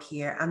driving them up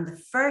here. And the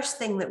first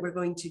thing that we're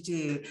going to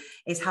do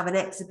is have an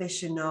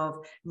exhibition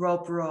of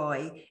Rob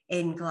Roy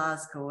in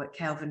Glasgow at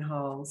Kelvin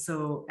Hall.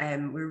 So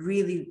we're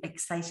really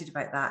excited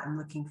about that and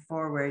looking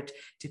forward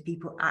to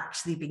people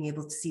actually being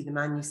able to see the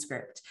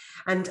manuscript.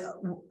 And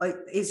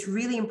it's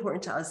really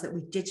important to us that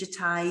we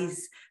digitize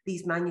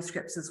these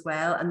manuscripts as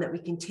well, and that we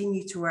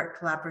continue to work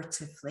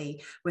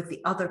collaboratively with the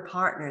other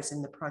partners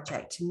in the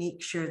project to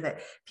make sure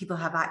that people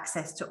have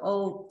access to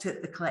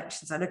the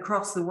collections and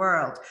across the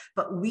world.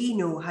 But we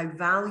know how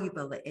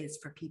valuable it is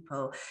for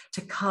people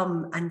to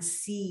come and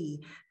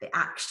see the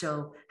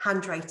actual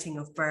handwriting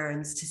of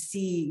Burns, to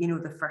see,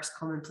 the first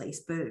commonplace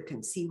book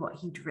and see what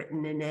he'd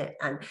written in it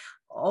and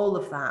all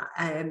of that.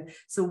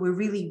 So we're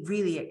really,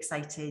 really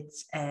excited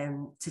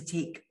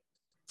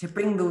to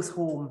bring those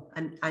home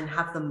and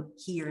have them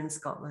here in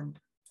Scotland.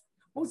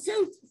 Well,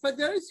 so for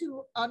those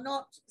who are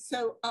not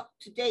so up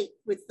to date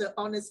with the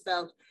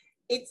Honestfield,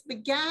 it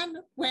began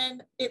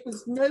when it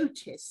was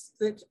noticed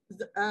that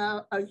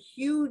a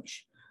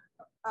huge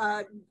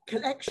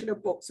collection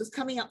of books was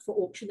coming up for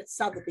auction at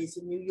Sotheby's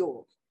in New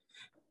York.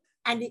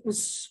 And it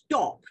was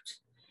stopped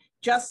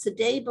just the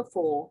day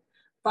before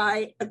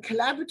by a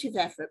collaborative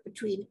effort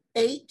between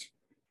 8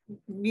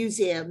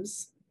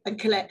 museums and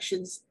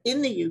collections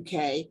in the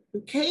UK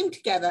who came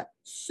together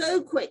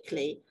so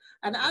quickly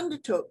and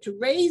undertook to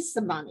raise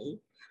the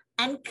money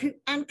and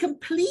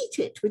complete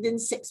it within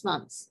 6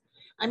 months.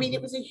 I mean,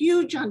 it was a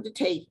huge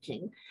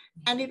undertaking,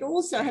 and it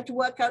also had to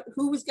work out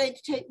who was going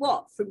to take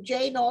what, from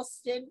Jane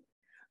Austen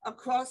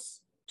across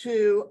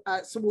to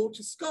Sir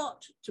Walter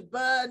Scott, to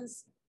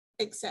Burns,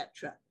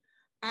 etc.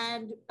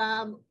 And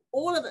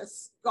all of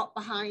us got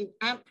behind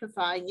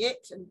amplifying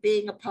it and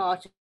being a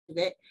part of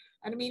it.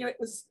 And I mean, it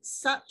was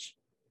such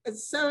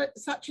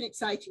an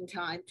exciting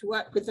time to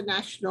work with the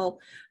National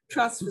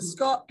Trust for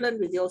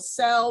Scotland, with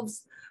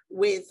yourselves,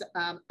 with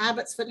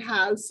Abbotsford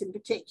House in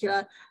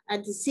particular,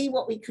 and to see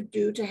what we could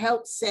do to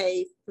help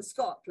save for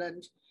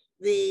Scotland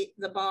the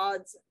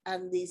bards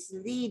and these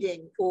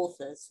leading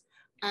authors.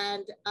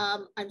 And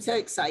I'm so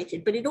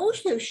excited, but it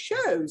also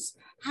shows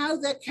how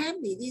there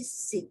can be these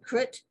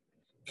secret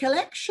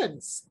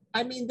collections.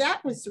 I mean,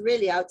 that was a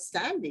really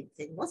outstanding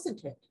thing,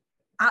 wasn't it?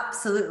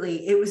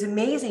 Absolutely. It was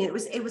amazing.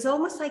 It was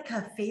almost like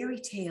a fairy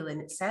tale in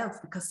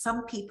itself, because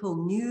some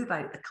people knew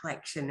about the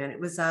collection, and it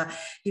was there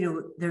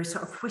were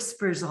sort of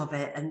whispers of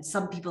it, and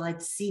some people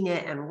had seen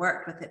it and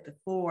worked with it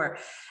before.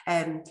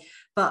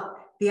 But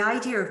the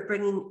idea of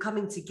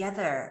coming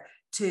together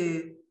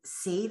to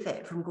save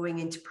it from going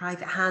into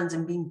private hands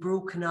and being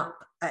broken up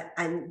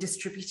and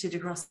distributed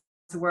across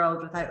the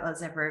world without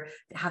us ever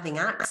having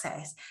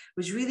access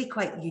was really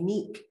quite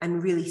unique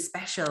and really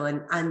special.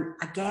 And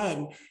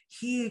again,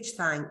 huge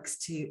thanks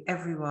to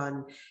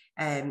everyone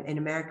in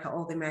America,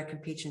 all the American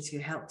patrons who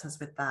helped us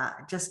with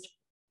that. Just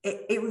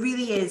it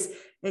really is,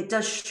 it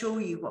does show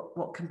you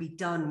what can be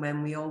done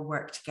when we all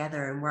work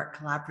together and work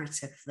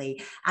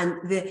collaboratively.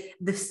 And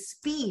the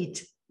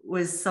speed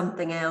was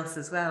something else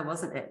as well,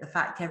 wasn't it? The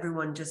fact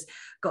everyone just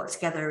got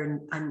together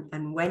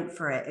and went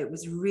for it. It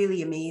was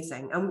really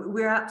amazing. And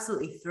we're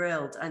absolutely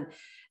thrilled. And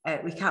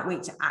we can't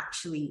wait to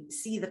actually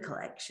see the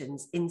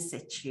collections in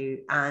situ.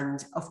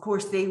 And of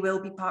course, they will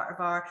be part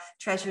of our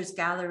Treasures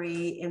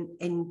Gallery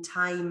in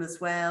time as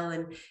well.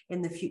 And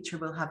in the future,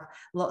 we'll have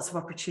lots of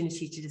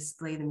opportunity to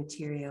display the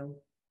material.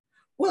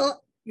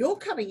 Well, you're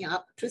coming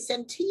up to a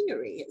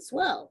centenary as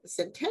well, a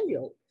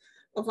centennial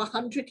of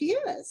 100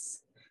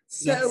 years.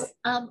 So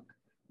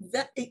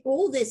yes.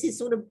 All this is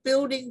sort of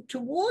building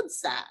towards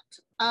that.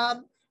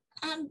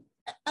 And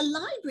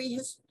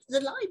the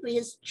library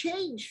has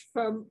changed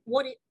from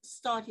what it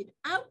started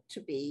out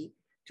to be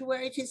to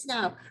where it is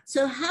now.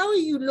 So how are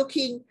you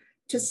looking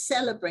to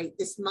celebrate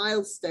this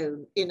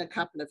milestone in a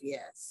couple of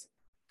years?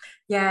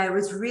 Yeah, it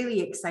was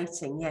really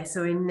exciting. Yeah,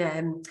 so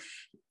in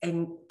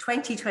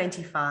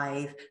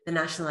 2025, the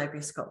National Library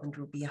of Scotland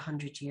will be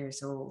 100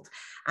 years old.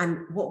 And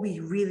what we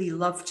really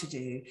love to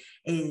do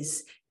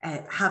is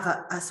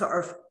have a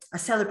sort of a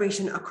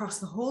celebration across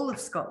the whole of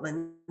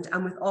Scotland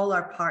and with all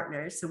our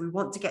partners. So we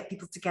want to get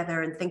people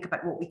together and think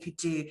about what we could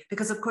do,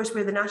 because of course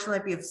we're the National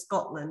Library of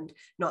Scotland,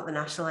 not the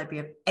National Library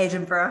of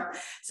Edinburgh.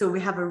 So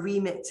we have a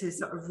remit to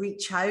sort of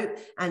reach out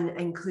and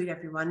include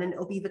everyone. And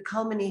it'll be the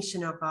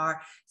culmination of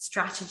our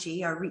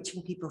strategy, our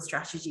Reaching People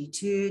Strategy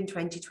 2 in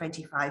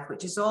 2025,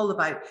 which is all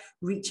about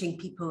reaching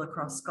people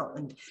across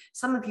Scotland.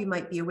 Some of you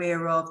might be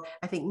aware of,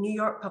 I think New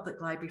York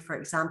Public Library, for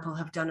example,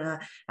 have done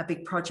a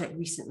big project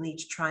recently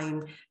to try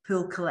and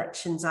pull collections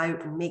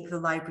out and make the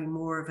library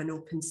more of an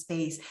open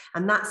space.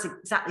 And that's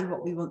exactly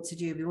what we want to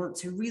do. We want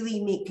to really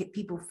make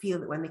people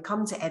feel that when they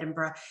come to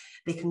Edinburgh,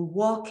 they can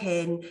walk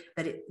in,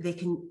 that they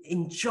can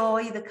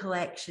enjoy the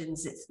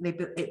collections.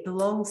 It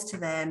belongs to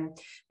them.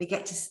 They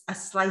get a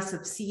slice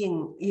of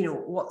seeing, you know,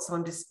 what's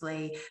on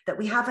display, that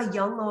we have a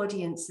young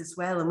audience as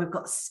well. And we've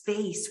got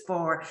space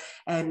for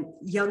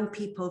young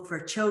people, for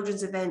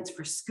children's events,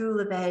 for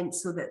school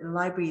events, so that the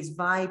library is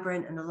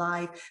vibrant and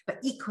alive, but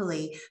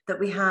equally that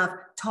we have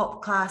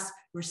top class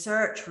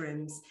research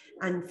rooms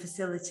and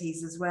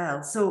facilities as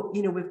well. So,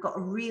 you know, we've got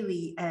a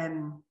really,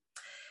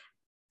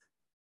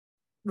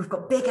 we've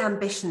got big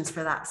ambitions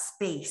for that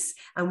space,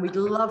 and we'd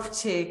love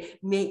to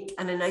make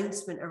an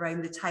announcement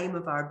around the time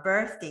of our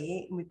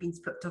birthday. And we've been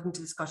talking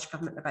to the Scottish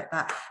Government about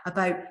that,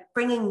 about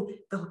bringing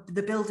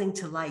the building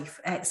to life.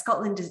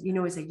 Scotland, is, you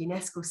know, is a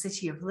UNESCO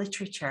City of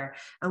Literature,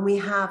 and we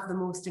have the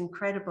most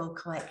incredible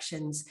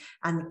collections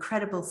and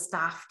incredible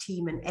staff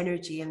team and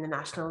energy in the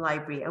National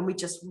Library. And we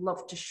just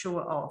love to show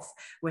it off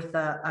with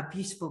a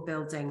beautiful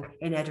building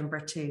in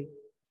Edinburgh too.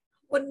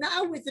 Well,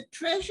 now with the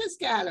Treasures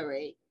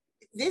Gallery,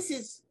 this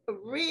is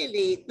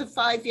really the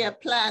 5-year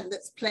plan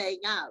that's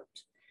playing out.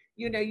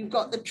 You know, you've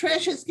got the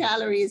Treasures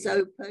Gallery is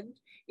opened.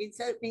 It's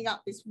opening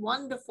up this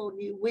wonderful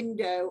new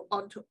window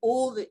onto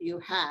all that you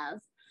have.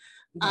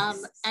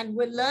 Yes. And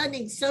we're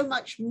learning so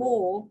much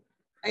more.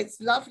 It's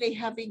lovely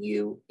having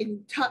you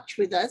in touch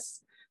with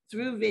us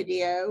through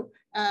video,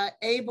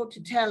 able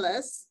to tell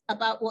us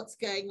about what's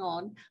going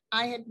on.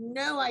 I had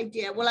no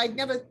idea, well, I'd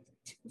never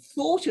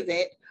thought of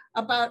it,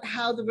 about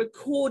how the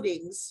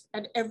recordings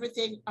and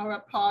everything are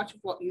a part of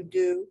what you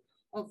do,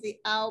 of the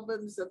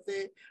albums,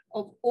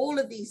 of all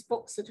of these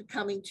books that are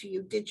coming to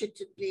you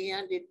digitally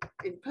and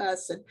in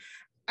person.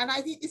 And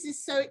I think this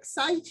is so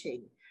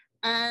exciting.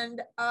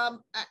 And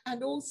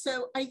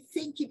also I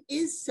think it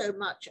is so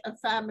much a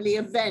family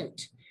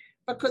event,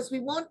 because we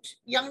want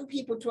young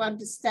people to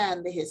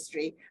understand the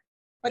history,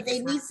 but they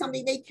need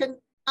something they can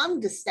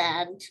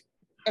understand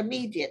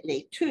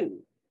immediately too.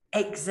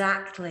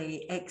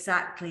 Exactly.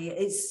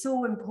 It's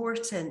so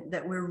important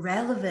that we're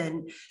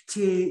relevant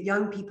to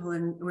young people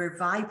and we're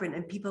vibrant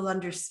and people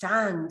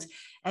understand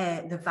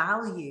the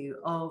value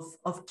of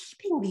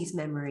keeping these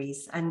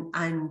memories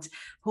and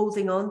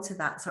holding on to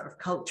that sort of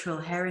cultural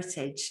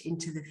heritage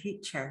into the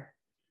future.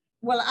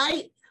 Well,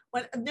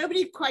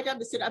 nobody quite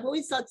understood. I've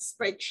always done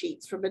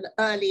spreadsheets from an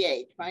early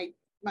age. My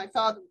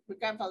grandfather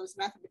was a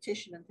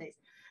mathematician and things.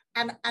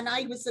 And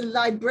I was a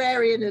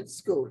librarian at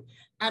school,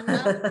 and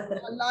now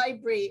a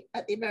library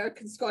at the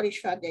American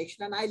Scottish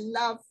Foundation, and I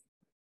love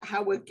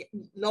how we're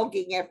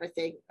logging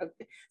everything.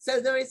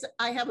 So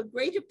I have a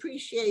great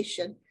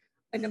appreciation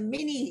in a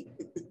mini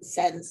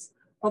sense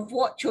of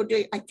what you're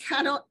doing. I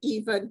cannot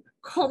even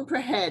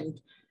comprehend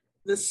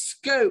the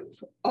scope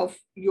of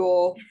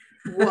your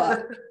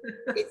work.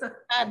 It's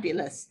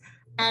fabulous,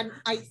 and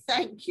I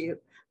thank you.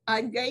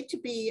 I'm going to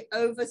be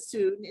over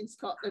soon in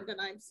Scotland,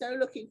 and I'm so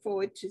looking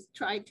forward to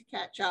trying to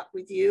catch up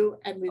with you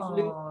and with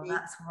Lucy. Oh,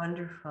 that's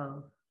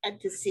wonderful. And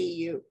to see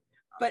you.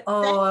 But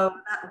that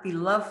would be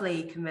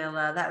lovely,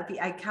 Camilla. That would be,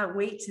 I can't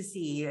wait to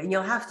see you. And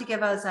you'll have to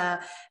give us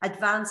a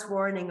advance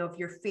warning of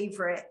your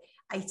favorite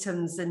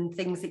items and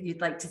things that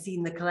you'd like to see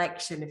in the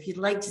collection. If you'd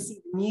like to see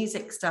the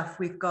music stuff,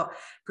 we've got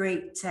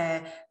great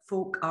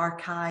folk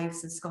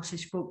archives and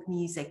Scottish folk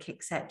music,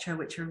 etc.,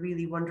 which are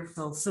really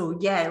wonderful. So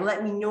yeah,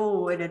 let me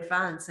know in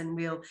advance and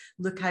we'll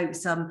look out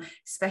some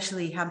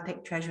specially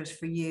handpicked treasures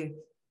for you.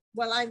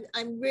 Well,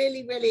 I'm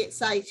really, really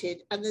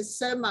excited, and there's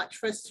so much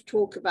for us to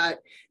talk about.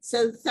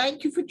 So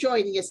thank you for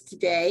joining us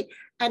today,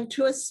 and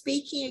to us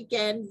speaking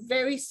again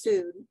very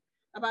soon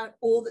about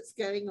all that's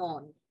going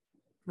on.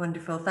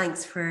 Wonderful.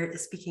 Thanks for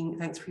speaking.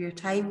 Thanks for your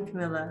time,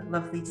 Camilla.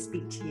 Lovely to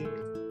speak to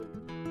you.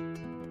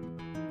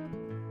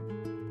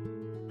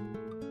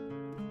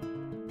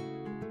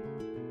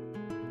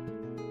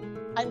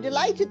 I'm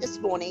delighted this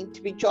morning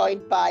to be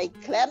joined by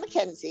Claire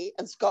Mackenzie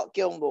and Scott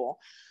Gilmore,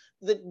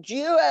 the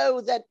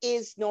duo that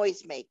is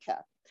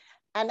Noisemaker.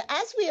 And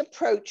as we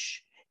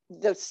approach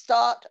the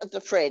start of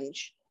the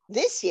Fringe,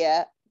 this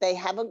year, they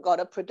haven't got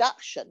a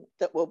production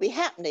that will be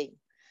happening.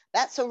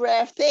 That's a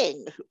rare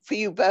thing for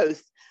you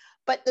both.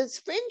 But the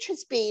Fringe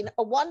has been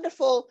a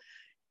wonderful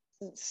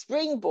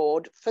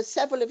springboard for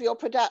several of your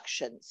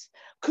productions.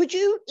 Could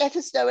you let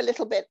us know a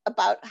little bit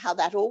about how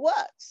that all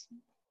works?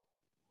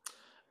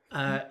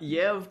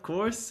 Yeah, of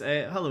course.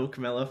 Hello,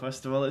 Camilla.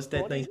 First of all, it's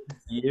dead nice Morning. to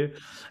see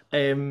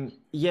you.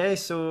 Yeah,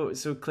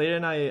 so Claire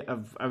and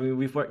I mean,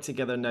 we've worked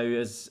together now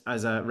as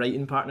a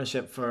writing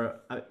partnership for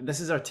this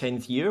is our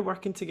 10th year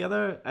working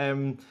together.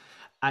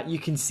 You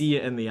can see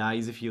it in the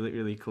eyes if you look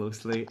really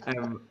closely.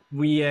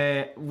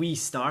 We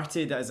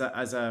started as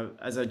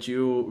a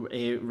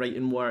duo,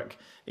 writing work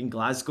in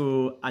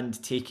Glasgow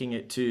and taking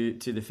it to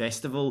the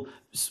festival,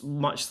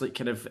 much like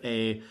kind of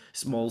a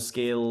small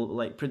scale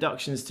like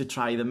productions to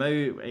try them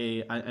out,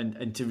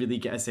 and to really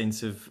get a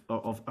sense of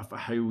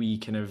how we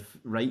kind of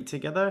write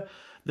together.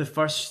 The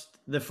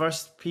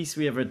first piece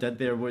we ever did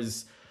there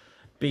was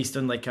based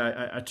on like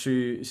a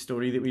true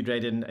story that we'd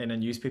read in a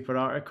newspaper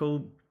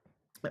article.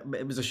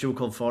 It was a show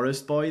called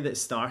Forest Boy that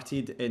Yes.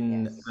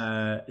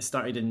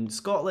 started in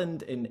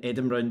Scotland, in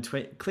Edinburgh in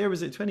Claire,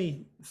 was it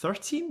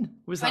 2013?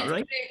 Was that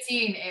right?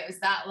 2013, it was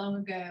that long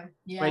ago.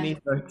 Yeah.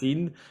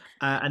 2013.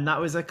 And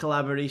that was a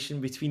collaboration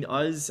between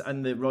us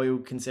and the Royal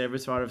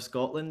Conservatoire of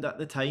Scotland at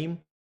the time.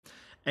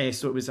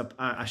 So it was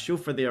a show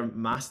for their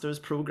master's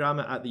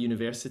program at the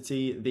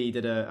university. They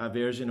did a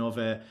version of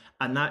it,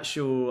 and that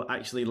show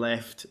actually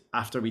left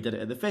after we did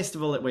it at the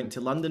festival. It went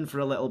to London for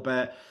a little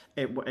bit.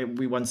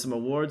 We won some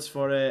awards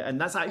for it,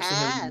 and that's actually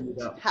And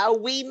how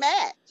we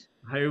met.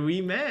 how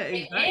we met.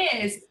 It Exactly.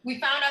 is. We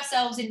found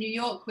ourselves in New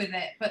York with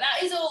it, but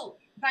that is all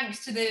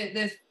thanks to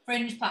the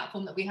Fringe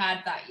platform that we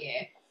had that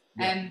year.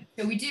 Yeah.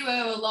 So we do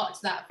owe a lot to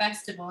that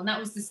festival, and that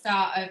was the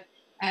start of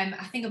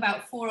I think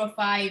about 4 or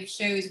 5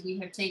 shows we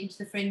have taken to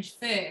the Fringe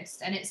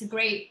first, and it's a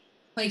great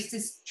place to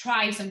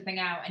try something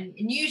out. And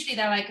usually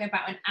they're like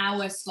about an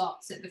hour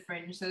slots at the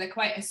Fringe, so they're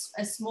quite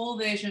a small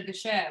version of the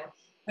show,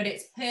 but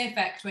it's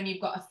perfect when you've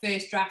got a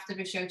first draft of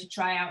a show to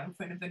try out in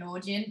front of an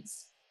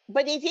audience.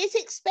 But it is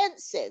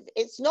expensive.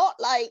 It's not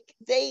like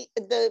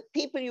the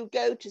people you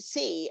go to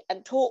see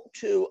and talk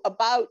to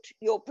about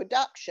your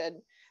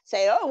production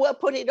say, oh, we'll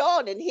put it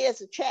on and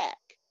here's a check.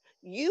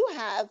 You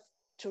have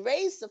to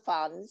raise the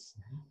funds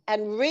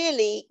and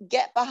really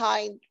get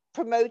behind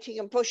promoting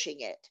and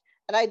pushing it.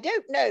 And I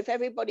don't know if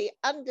everybody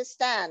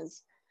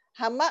understands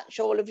how much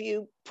all of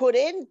you put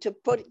into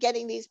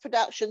getting these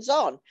productions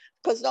on,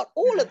 because not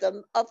all of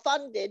them are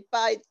funded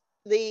by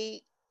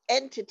the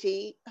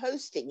entity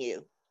hosting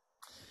you.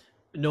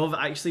 No,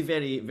 actually,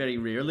 very, very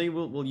rarely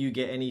will you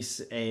get any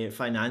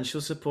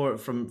financial support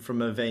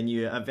from a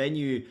venue. A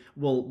venue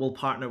will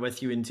partner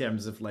with you in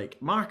terms of like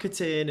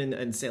marketing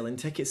and selling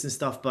tickets and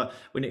stuff. But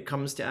when it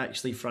comes to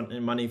actually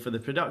fronting money for the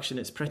production,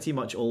 it's pretty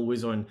much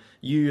always on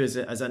you as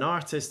an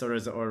artist,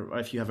 or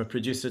if you have a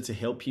producer to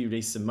help you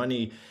raise some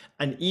money.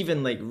 And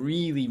even like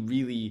really,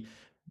 really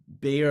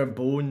bare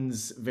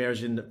bones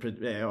version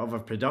of a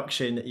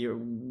production, you're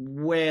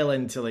well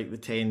into like the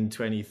 10,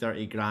 20,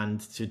 30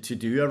 grand to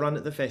do a run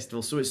at the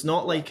festival. So it's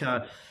not like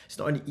it's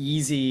not an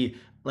easy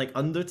like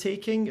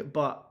undertaking,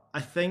 but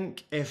I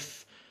think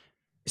if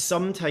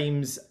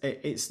sometimes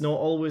it's not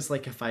always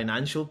like a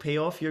financial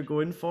payoff you're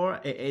going for,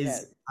 it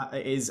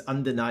is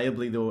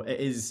undeniably though,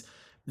 it is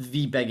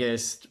the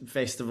biggest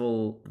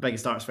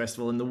arts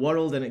festival in the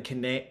world, and it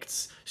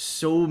connects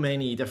so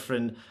many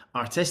different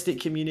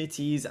artistic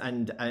communities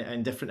and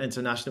different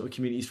international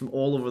communities from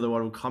all over the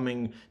world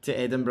coming to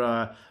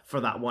Edinburgh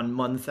for that 1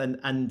 month,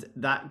 and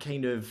that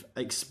kind of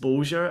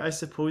exposure, I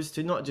suppose,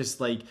 to not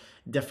just like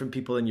different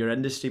people in your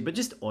industry, but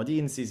just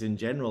audiences in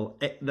general.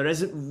 There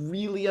isn't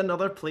really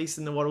another place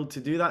in the world to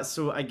do that,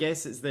 so I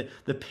guess it's the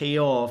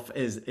payoff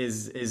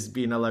is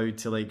being allowed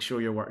to like show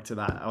your work to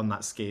that on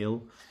that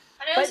scale.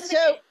 And I also think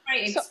it's a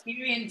great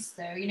experience,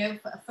 though, you know,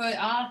 for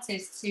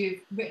artists who've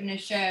written a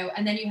show,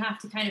 and then you have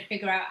to kind of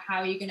figure out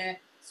how you're going to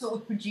sort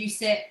of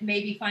produce it,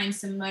 maybe find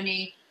some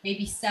money,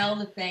 maybe sell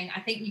the thing.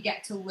 I think you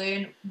get to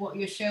learn what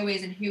your show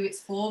is and who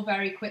it's for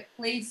very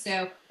quickly.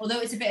 So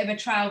although it's a bit of a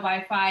trial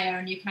by fire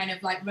and you're kind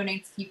of like running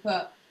to keep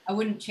up, I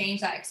wouldn't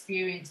change that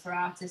experience for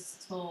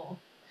artists at all.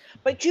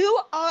 But you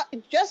are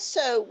just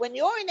so when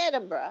you're in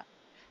Edinburgh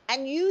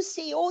and you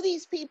see all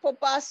these people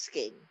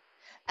busking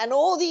and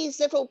all these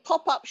little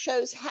pop-up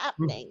shows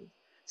happening,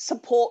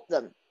 support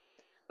them,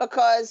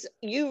 because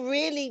you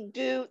really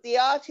do, the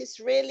artists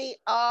really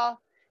are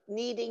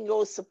needing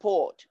your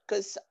support,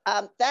 because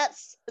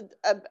that's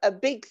a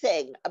big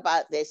thing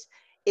about this,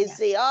 is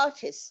the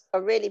artists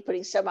are really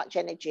putting so much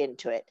energy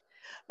into it.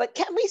 But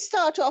can we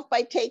start off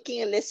by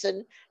taking a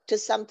listen to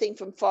something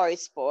from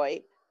Forest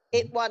Boy?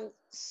 It won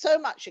so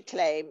much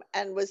acclaim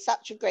and was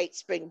such a great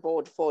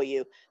springboard for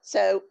you.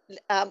 So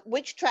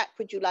which track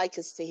would you like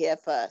us to hear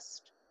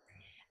first?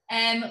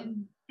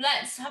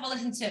 Let's have a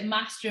listen to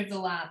Master of the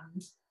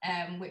Land,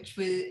 which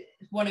was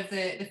one of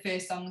the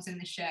first songs in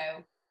the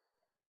show.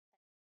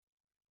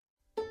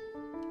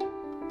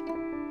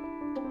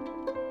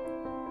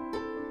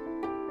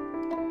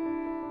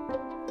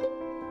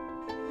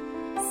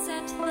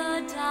 Set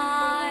the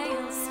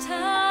dials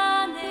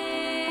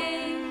turning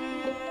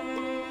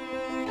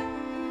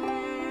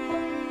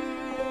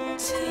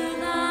to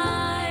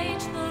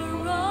light the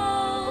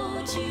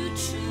road you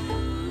choose.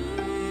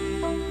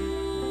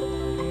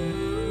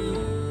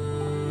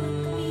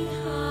 Look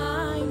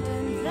behind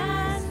and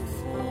then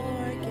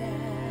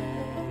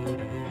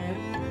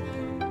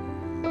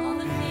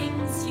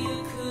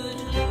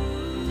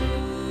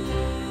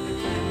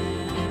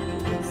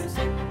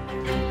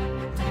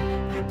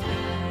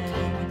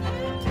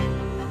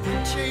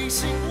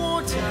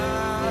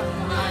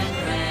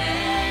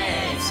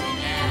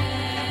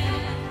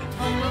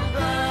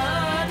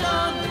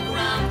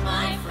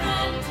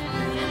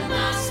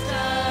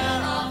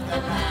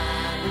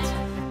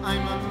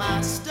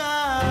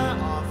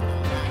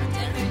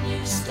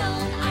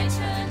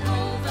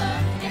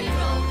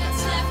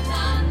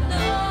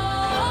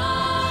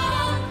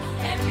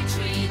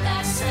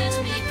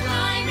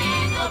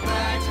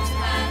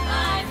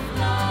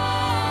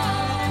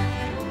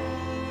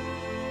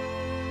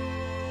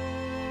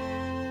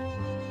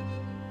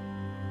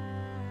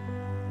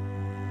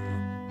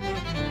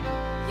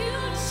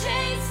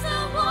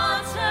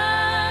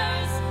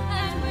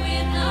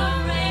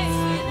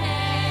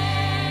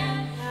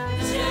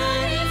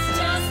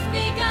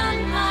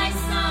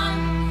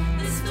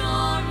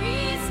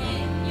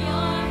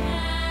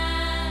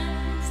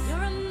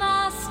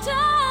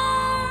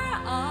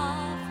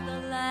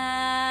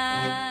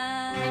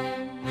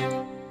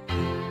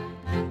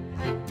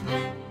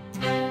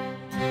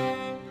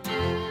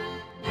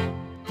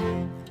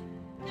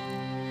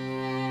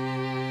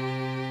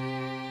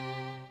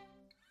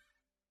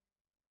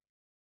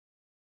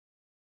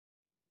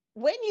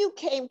when you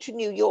came to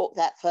New York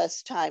that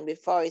first time with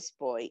Forest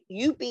Boy,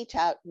 you beat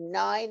out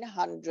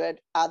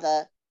 900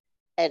 other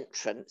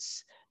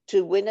entrants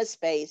to win a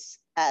space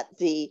at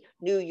the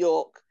New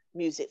York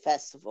Music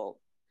Festival.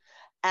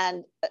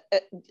 And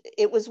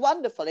it was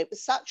wonderful. It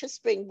was such a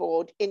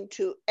springboard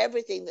into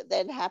everything that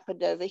then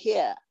happened over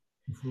here.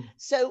 Mm-hmm.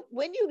 So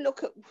when you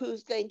look at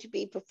who's going to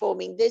be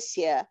performing this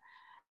year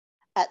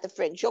at the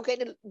Fringe, you're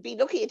going to be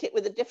looking at it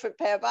with a different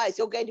pair of eyes.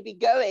 You're going to be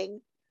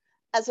going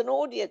as an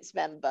audience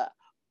member.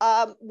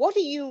 What are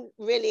you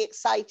really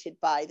excited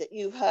by that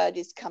you've heard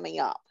is coming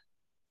up?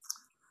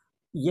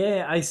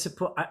 Yeah, I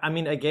suppose. I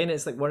mean, again,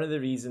 it's like one of the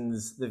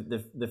reasons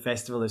the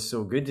festival is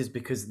so good is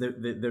because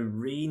the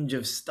range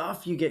of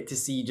stuff you get to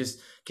see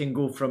just can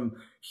go from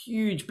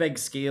huge, big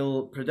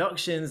scale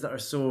productions that are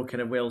so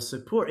kind of well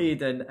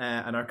supported and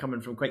are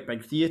coming from quite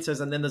big theatres,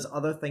 and then there's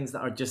other things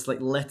that are just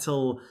like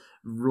little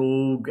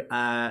rogue,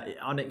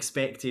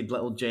 unexpected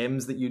little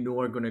gems that you know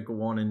are going to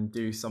go on and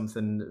do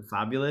something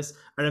fabulous.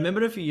 I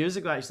remember a few years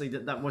ago actually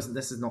that wasn't.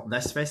 This is not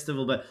this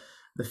festival, but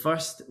the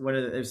first one,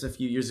 it was a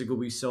few years ago,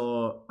 we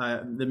saw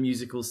the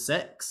musical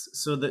Six,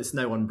 so that's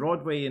now on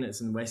Broadway and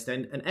it's in West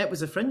End, and it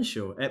was a Fringe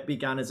show. It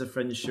began as a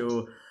Fringe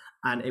show,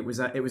 and it was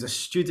a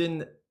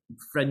student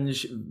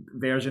Fringe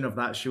version of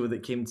that show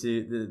that came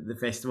to the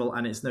festival,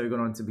 and it's now gone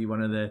on to be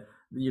one of the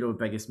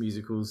biggest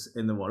musicals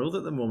in the world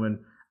at the moment.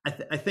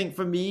 I think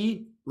for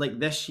me, like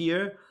this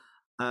year,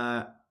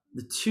 the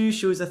two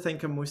shows I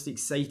think I'm most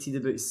excited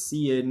about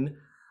seeing.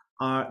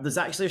 There's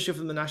actually a show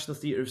from the National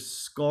Theatre of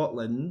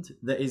Scotland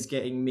that is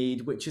getting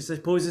made, which I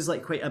suppose is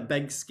like quite a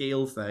big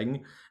scale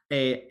thing.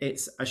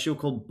 It's a show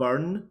called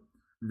Burn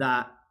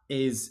that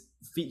is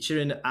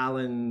featuring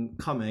Alan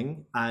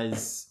Cumming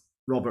as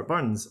Robert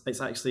Burns.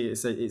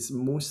 It's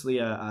mostly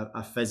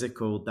a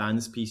physical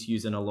dance piece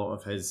using a lot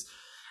of his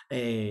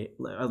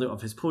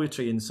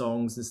poetry and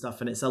songs and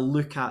stuff, and it's a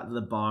look at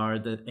the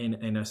bard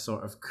in a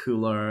sort of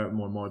cooler,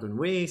 more modern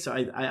way. So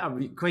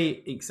I'm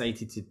quite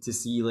excited to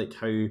see like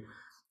how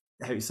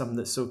something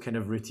that's so kind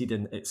of rooted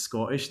in its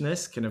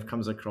Scottishness kind of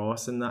comes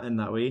across in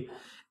that way.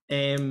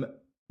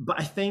 But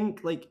I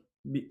think like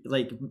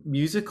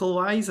musical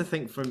wise, I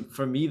think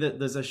for me that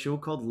there's a show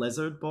called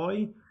Lizard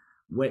Boy,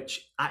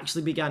 which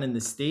actually began in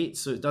the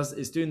States. So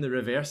it's doing the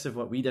reverse of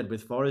what we did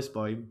with Forest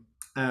Boy.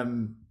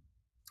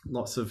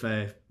 Lots of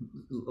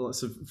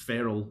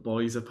feral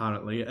boys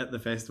apparently at the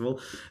festival.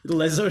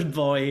 Lizard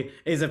Boy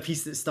is a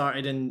piece that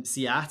started in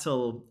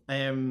Seattle.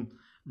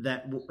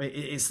 That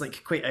it's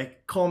like quite a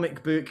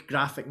comic book,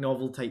 graphic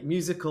novel type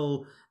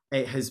musical.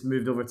 It has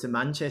moved over to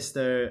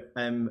Manchester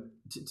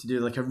to do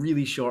like a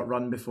really short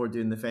run before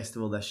doing the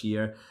festival this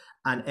year,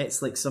 and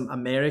it's like some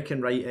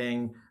American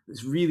writing.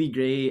 It's really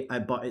great,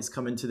 but it's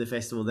coming to the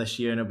festival this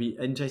year, and I'll be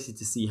interested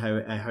to see how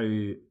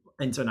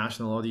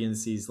international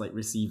audiences like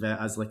receive it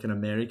as like an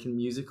American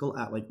musical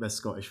at like this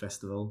Scottish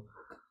festival.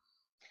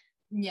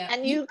 Yeah.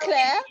 And you,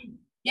 Claire?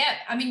 Yeah,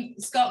 I mean,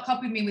 Scott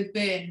copied me with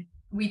Burn.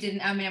 We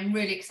didn't. I mean, I'm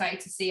really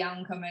excited to see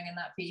Alan Cumming in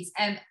that piece.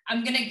 I'm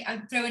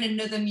throw in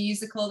another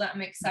musical that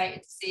I'm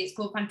excited to see. It's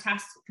called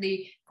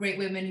Fantastically Great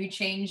Women Who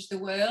Changed the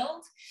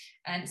World,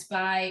 and it's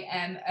by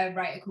a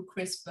writer called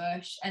Chris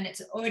Bush, and it's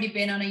already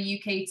been on a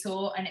UK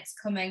tour, and it's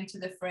coming to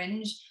the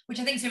Fringe, which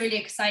I think is a really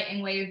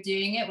exciting way of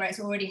doing it, where it's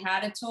already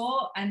had a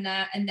tour, and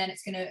then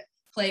it's going to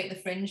play at the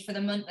Fringe for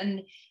the month,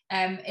 and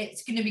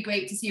it's going to be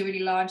great to see a really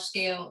large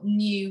scale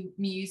new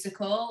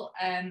musical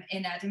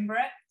in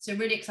Edinburgh. So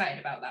really excited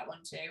about that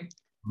one too.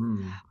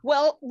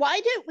 Well, why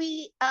don't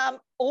we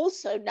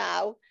also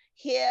now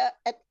hear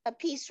a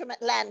piece from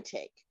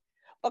Atlantic,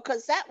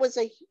 because that was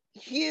a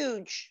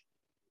huge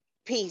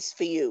piece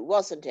for you,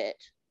 wasn't it?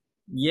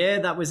 Yeah,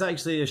 that was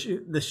actually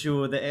the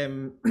show that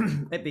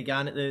it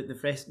began at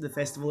the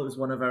festival. It was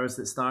one of ours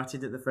that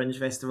started at the Fringe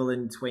Festival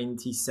in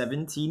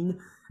 2017.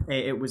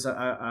 It was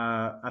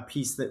a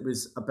piece that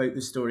was about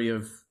the story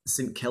of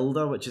St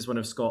Kilda, which is one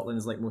of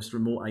Scotland's like most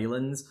remote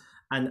islands.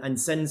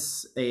 And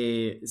since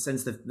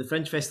the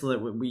Fringe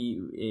Festival,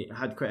 we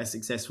had quite a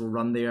successful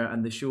run there,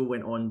 and the show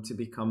went on to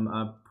become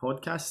a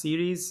podcast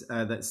series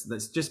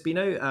that's just been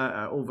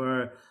out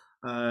over.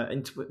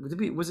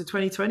 Was it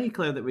 2020,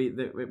 Claire, that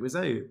it was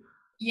out?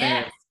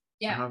 Yeah,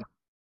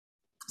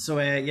 So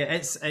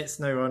it's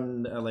now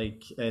on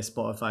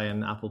Spotify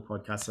and Apple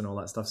Podcasts and all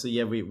that stuff. So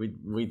yeah,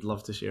 we'd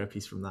love to share a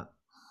piece from that.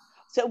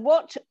 So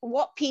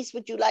what piece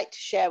would you like to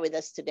share with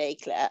us today,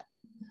 Claire?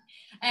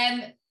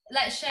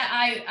 Let's share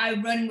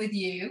I Run With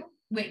You,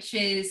 which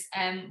is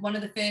one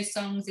of the first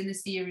songs in the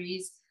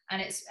series,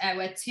 and it's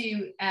where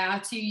our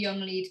two young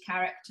lead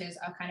characters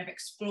are kind of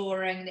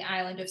exploring the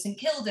island of St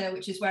Kilda,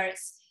 which is where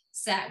it's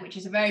set, which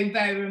is a very,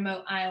 very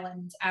remote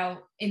island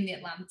out in the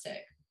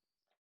Atlantic.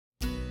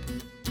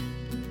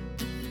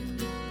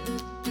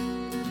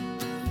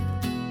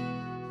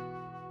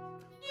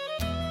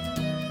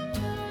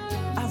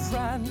 I've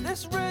ran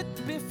this route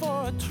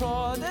before,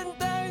 trodden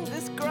down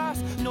this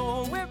grass,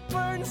 know where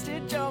burns to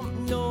jump,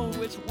 know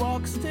which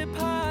rocks to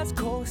pass,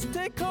 coast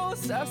to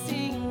coast I've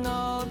seen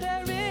all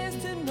there is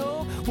to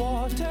know,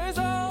 water's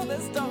all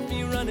that stopped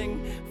me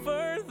running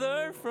further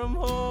farther from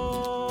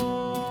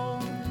home.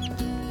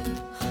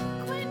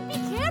 Quinn, be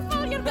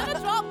careful, you're gonna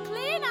drop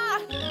Lena.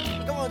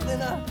 Come on,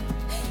 Lena.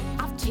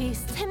 I've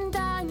chased him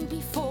down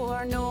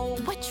before, know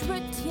which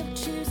route he'll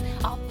choose.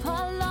 Up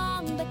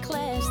along the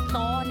cliffs,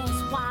 thorn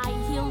is why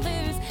he'll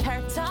lose.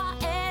 Herta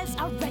is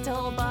a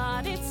riddle,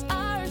 but it's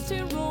ours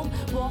to roam.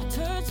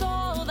 Water's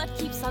all that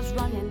keeps us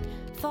running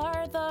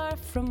farther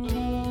from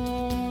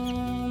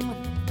home.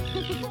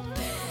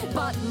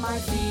 But my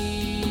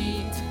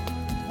feet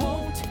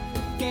won't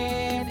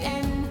give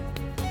in,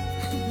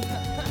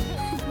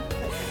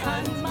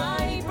 and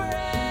my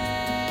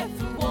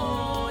breath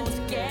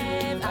won't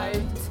give out.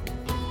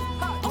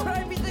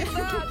 Try me do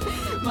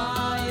that.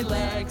 My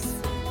legs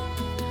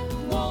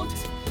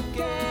won't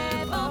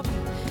give up,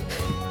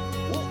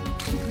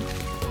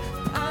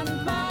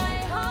 and my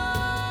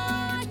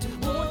heart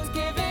won't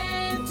give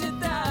in to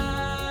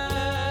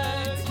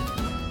doubt.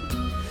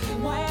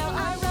 While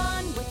I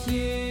run with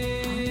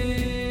you,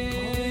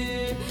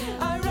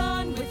 I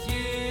run with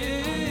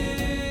you,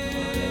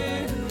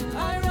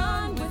 I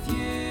run with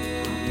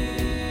you,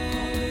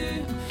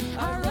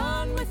 I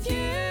run with you.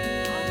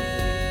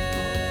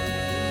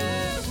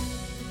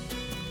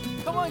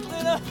 Come on,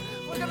 Lena.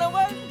 We're gonna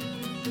win.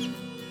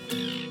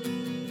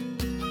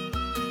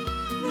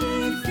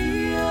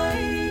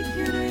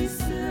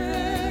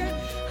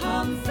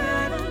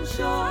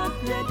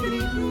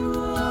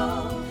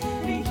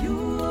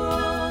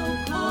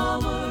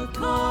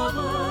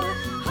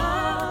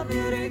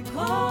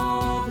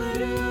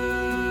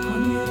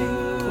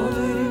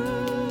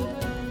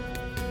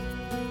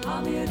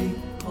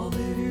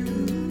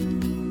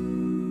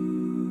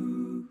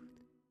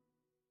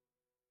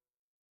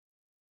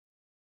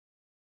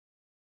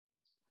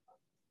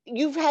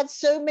 You've had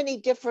so many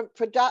different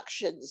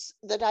productions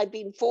that I've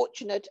been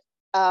fortunate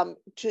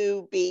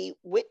to be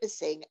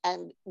witnessing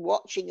and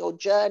watching your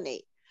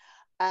journey.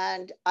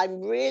 And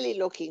I'm really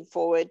looking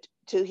forward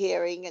to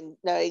hearing and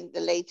knowing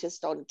the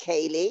latest on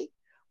Kaylee,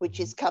 which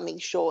is coming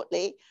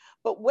shortly.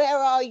 But where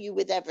are you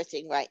with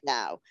everything right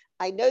now?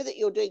 I know that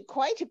you're doing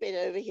quite a bit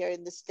over here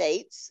in the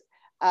States.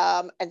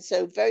 And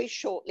so very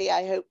shortly,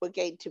 I hope we're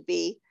going to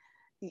be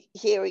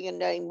hearing and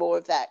knowing more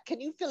of that. Can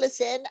you fill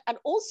us in? And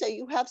also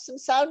you have some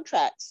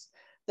soundtracks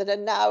that are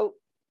now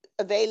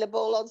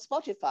available on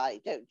Spotify,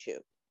 don't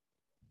you?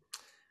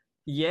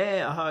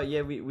 Yeah,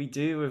 we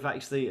do. We've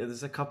actually,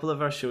 there's a couple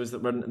of our shows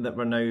that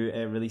we're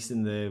now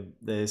releasing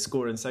the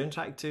score and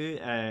soundtrack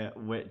to,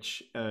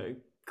 which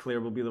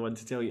Claire will be the one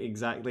to tell you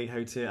exactly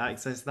how to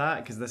access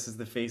that, because this is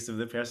the face of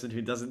the person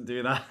who doesn't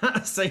do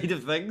that side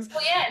of things.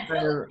 Well, yeah,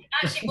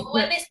 actually, but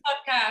when this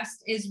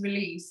podcast is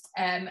released,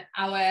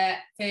 our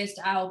first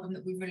album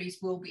that we've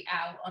released will be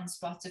out on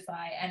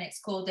Spotify, and it's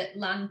called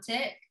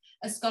Atlantic,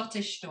 A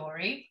Scottish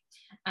Story,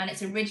 and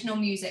it's original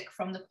music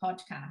from the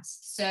podcast.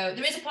 So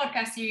there is a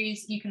podcast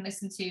series you can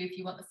listen to if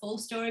you want the full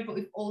story, but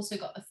we've also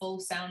got the full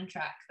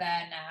soundtrack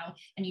there now,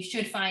 and you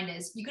should find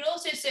us. You can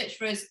also search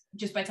for us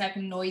just by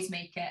typing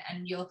Noisemaker,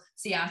 and you'll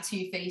see our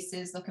two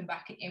faces looking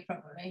back at you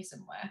probably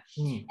somewhere.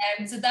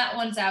 So that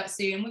one's out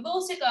soon. We've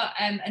also got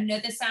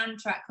another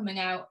soundtrack coming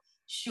out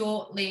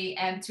shortly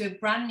to a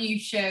brand new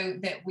show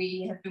that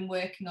we have been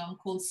working on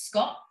called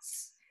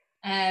Scots,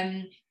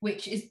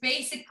 which is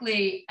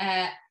basically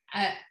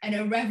an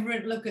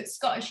irreverent look at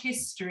Scottish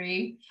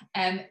history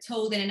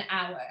told in an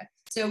hour.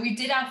 So we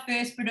did our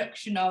first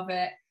production of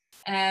it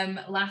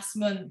last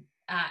month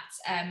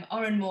at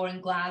Oranmore in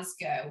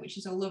Glasgow, which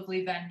is a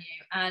lovely venue,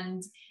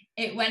 and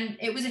it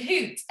was a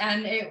hoot,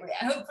 and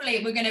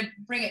hopefully we're going to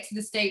bring it to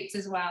the States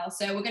as well.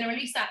 So we're going to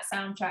release that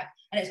soundtrack,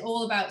 and it's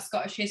all about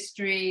Scottish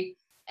history,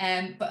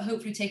 but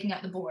hopefully taking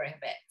out the boring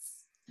bits.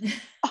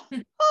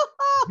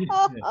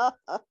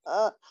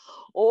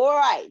 All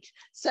right,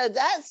 so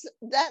that's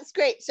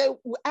great. So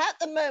at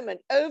the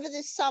moment, over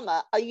this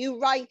summer, are you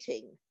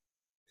writing?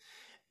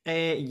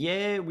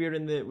 Yeah, we're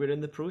in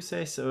the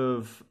process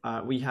of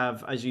we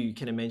have, as you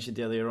kind of mentioned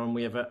earlier on,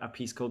 we have a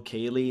piece called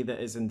Kaylee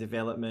that is in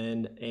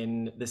development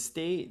in the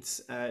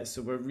States.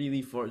 So we're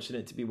really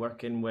fortunate to be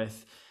working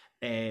with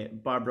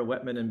Barbara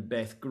Whitman and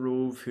Beth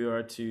Grove, who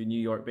are two New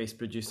York-based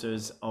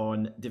producers,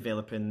 on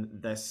developing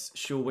this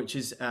show, which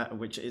is a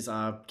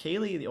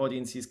Kaylee. The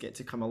audiences get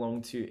to come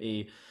along to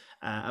a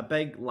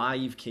big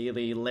live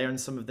Kaylee, learn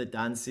some of the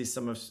dances,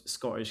 some of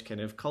Scottish kind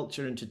of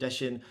culture and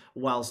tradition,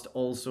 whilst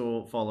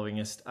also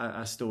following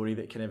a story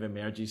that kind of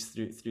emerges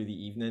through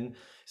the evening.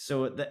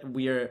 So that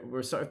we're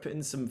sort of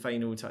putting some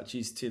final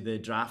touches to the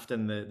draft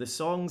and the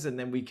songs, and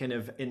then we kind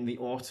of in the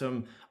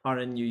autumn are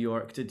in New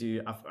York to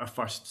do our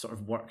first sort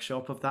of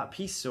workshop of that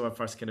piece. So our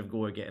first kind of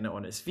go at getting it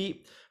on its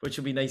feet, which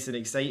will be nice and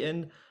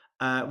exciting.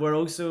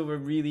 We're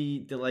really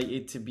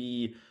delighted to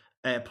be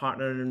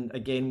partnering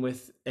again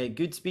with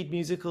Goodspeed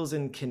Musicals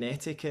in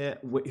Connecticut,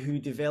 who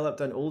developed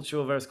an old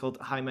show of ours called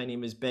Hi, My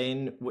Name is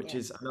Ben, which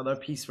is another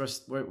piece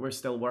we're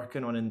still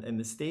working on in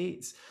the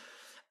States.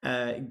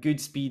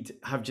 Goodspeed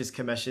have just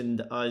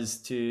commissioned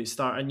us to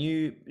start a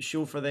new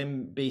show for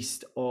them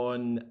based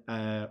on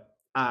a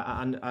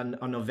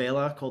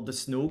novella called The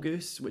Snow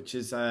Goose, which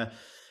is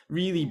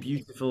really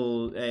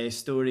beautiful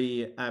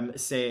story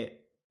set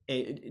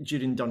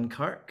during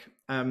Dunkirk.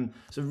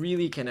 So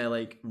really kind of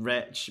like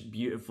rich,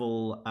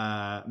 beautiful,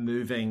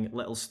 moving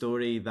little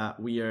story that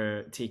we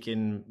are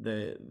taking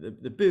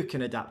the book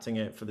and adapting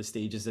it for the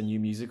stage as a new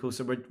musical.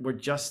 So we're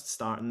just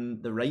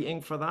starting the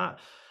writing for that,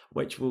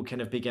 which will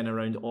kind of begin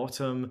around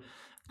autumn.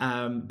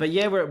 But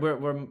yeah,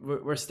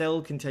 we're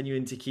still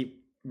continuing to keep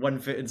one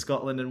foot in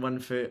Scotland and one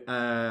foot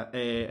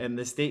in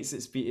the States.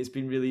 It's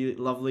been really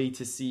lovely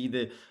to see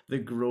the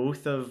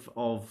growth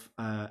of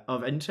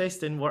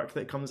interest in work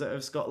that comes out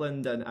of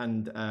Scotland,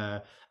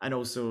 and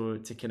also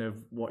to kind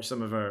of watch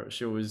some of our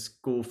shows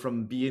go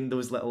from being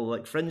those little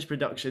like fringe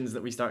productions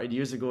that we started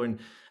years ago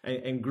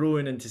and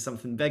growing into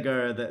something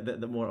bigger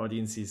that more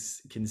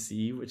audiences can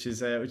see, which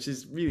is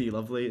really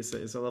lovely.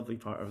 It's a lovely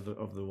part of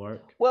the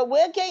work. Well,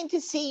 we're going to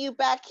see you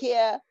back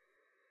here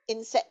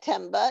in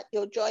September.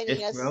 You're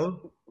joining us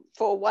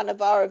for one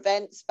of our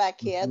events back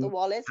here, the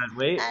Wallace. Can't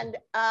wait. And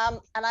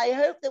I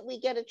hope that we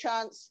get a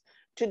chance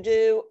to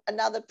do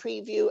another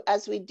preview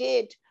as we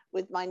did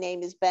with My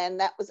Name is Ben.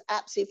 That was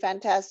absolutely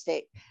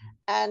fantastic.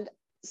 And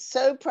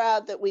so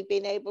proud that we've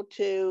been able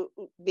to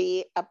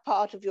be a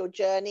part of your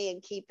journey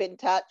and keep in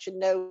touch and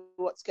know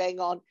what's going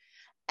on.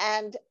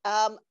 And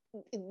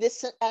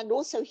and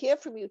also hear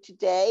from you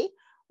today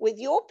with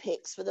your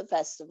picks for the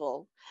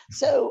festival.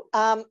 So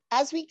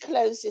as we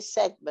close this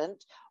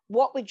segment,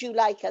 what would you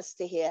like us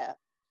to hear?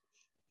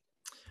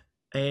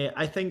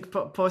 I think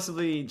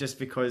possibly, just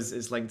because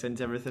it's linked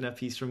into everything, a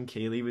piece from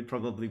Kayleigh would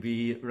probably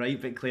be right.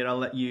 But Claire, I'll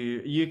let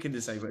you can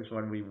decide which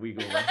one we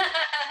go with.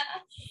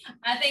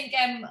 I think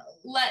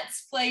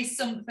let's play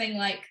something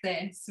like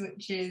this,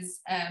 which is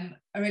a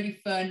really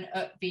fun,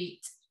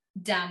 upbeat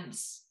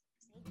dance.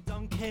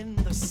 Duncan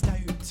the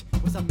Stout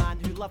was a man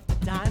who loved to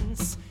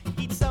dance.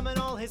 He'd summon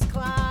all his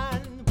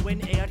clan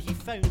whene'er he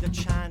found a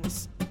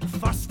chance.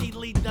 First he'd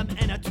lead them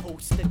in a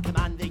toast and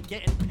command they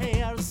get in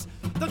pairs.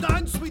 The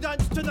dance we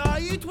dance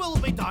tonight will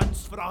be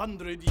danced for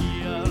 100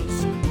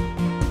 years.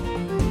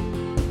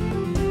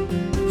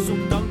 So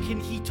Duncan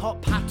he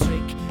taught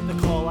Patrick, the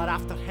caller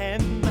after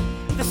him,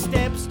 the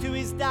steps to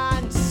his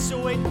dance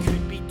so it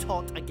could be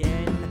taught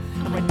again.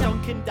 And when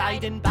Duncan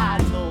died in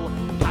battle,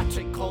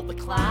 Patrick called the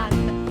clan.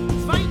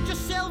 Find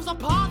yourselves a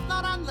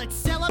partner and let's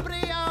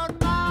celebrate our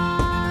man.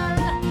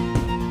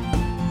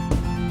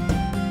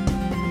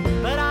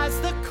 But as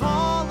the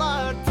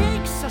caller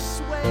takes a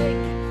swig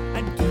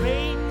and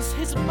drains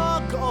his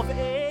mug of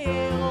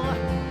ale,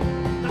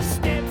 the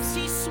steps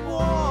he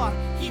swore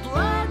he'd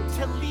learned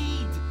to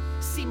lead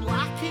seem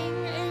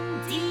lacking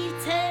in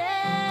detail.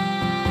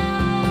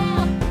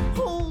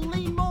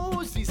 Holy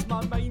Moses,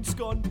 my mind's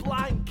gone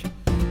blank.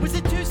 Was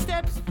it 2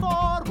 steps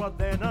forward,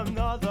 then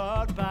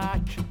another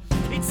back?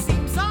 It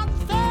seems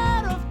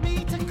unfair of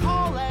me to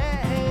call it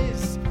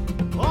his.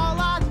 All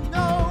I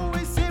know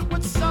is it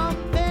was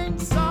something,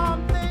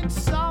 something,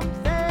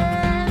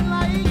 something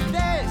like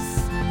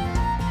this.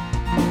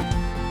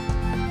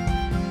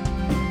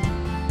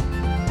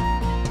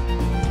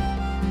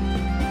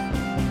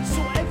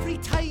 So every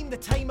time the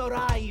time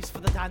arrives for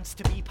the dance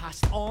to be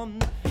passed on,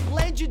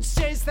 legend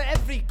says that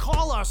every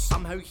caller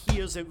somehow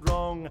hears it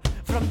wrong.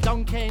 From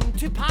Duncan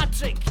to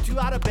Patrick to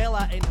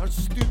Arabella in her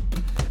stoop,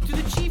 to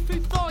the chief who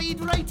thought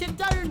he'd write it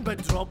down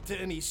but dropped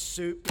it in his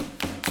soup,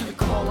 to the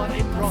caller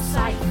in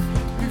Rosyth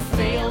who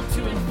failed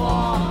to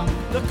inform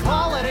the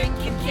caller in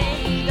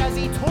Kincaid as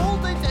he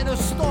told it in a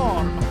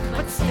storm.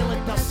 But still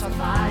it does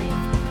survive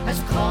as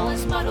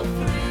callers muddle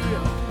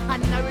through,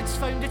 and now it's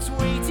found its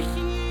way to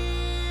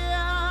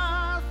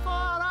here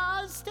for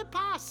us to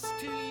pass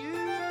to you.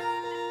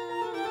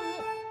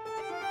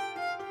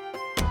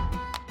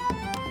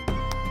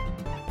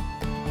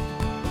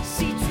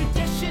 See,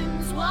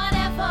 traditions,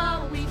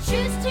 whatever we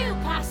choose to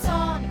pass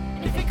on,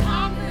 and if it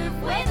can't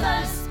move with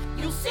us,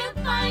 you'll soon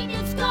find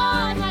it's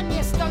gone. And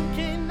yes,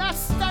 Duncan the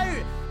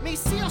Stout may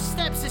see our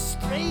steps as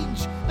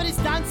strange, but his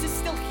dance is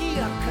still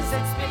here, cause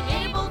it's been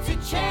able to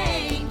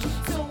change.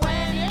 So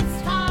when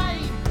it's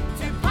time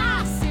to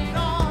pass it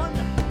on,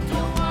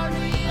 don't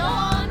worry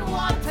on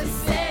what to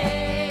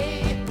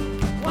say.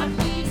 What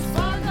he's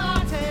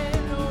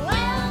forgotten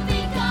will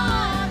be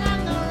gone,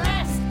 and the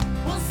rest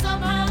will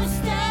somehow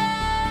stay.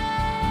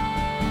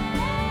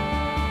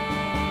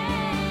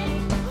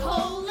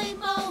 Holy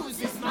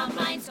Moses, my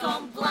mind's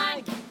gone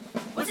blank.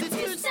 Was it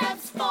 2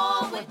 steps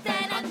forward,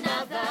 then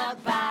another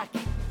back?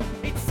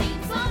 It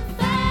seems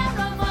unfair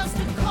of us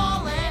to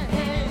call it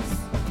his.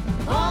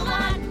 All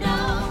I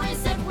know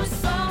is it was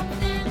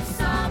something,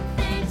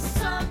 something,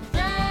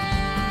 something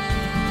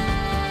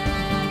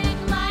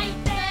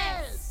like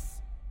this.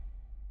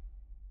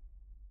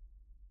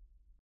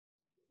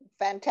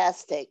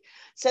 Fantastic.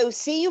 So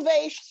see you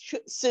very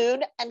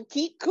soon and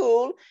keep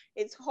cool.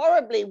 It's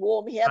horribly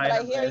warm here, but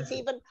I hear it's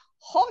even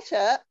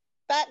hotter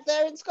back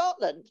there in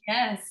Scotland.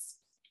 Yes.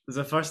 It's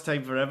the first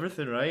time for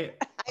everything, right?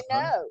 I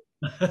know.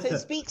 So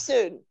speak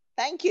soon.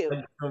 Thank you.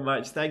 Thank you so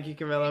much. Thank you,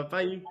 Camilla.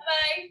 Bye.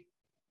 Bye.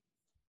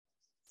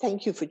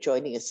 Thank you for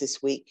joining us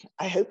this week.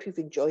 I hope you've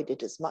enjoyed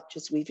it as much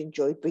as we've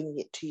enjoyed bringing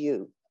it to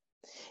you.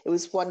 It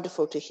was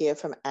wonderful to hear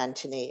from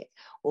Anthony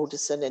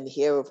Alderson and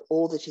hear of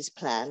all that is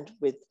planned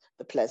with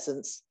the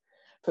Pleasance.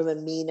 From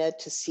Amina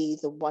to see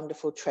the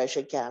wonderful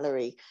treasure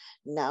gallery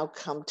now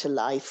come to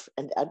life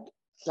and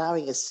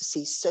allowing us to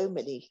see so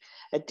many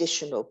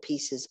additional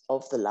pieces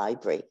of the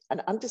library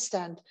and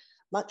understand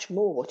much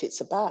more what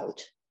it's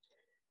about.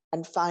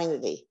 And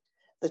finally,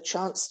 the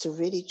chance to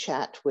really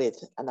chat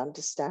with and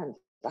understand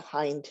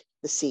behind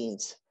the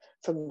scenes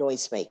from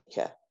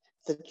Noisemaker,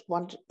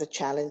 the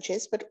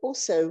challenges, but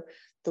also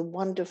the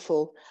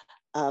wonderful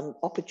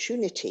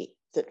opportunity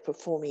that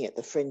performing at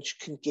the Fringe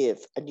can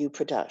give a new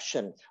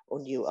production or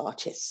new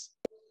artists.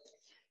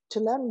 To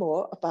learn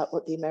more about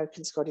what the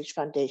American Scottish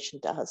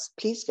Foundation does,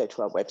 please go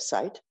to our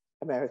website,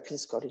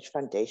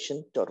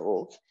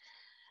 americanscottishfoundation.org,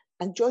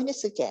 and join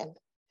us again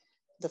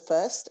the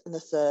first and the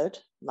third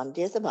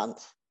Monday of the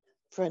month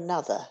for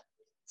another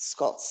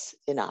Scots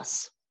in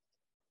Us.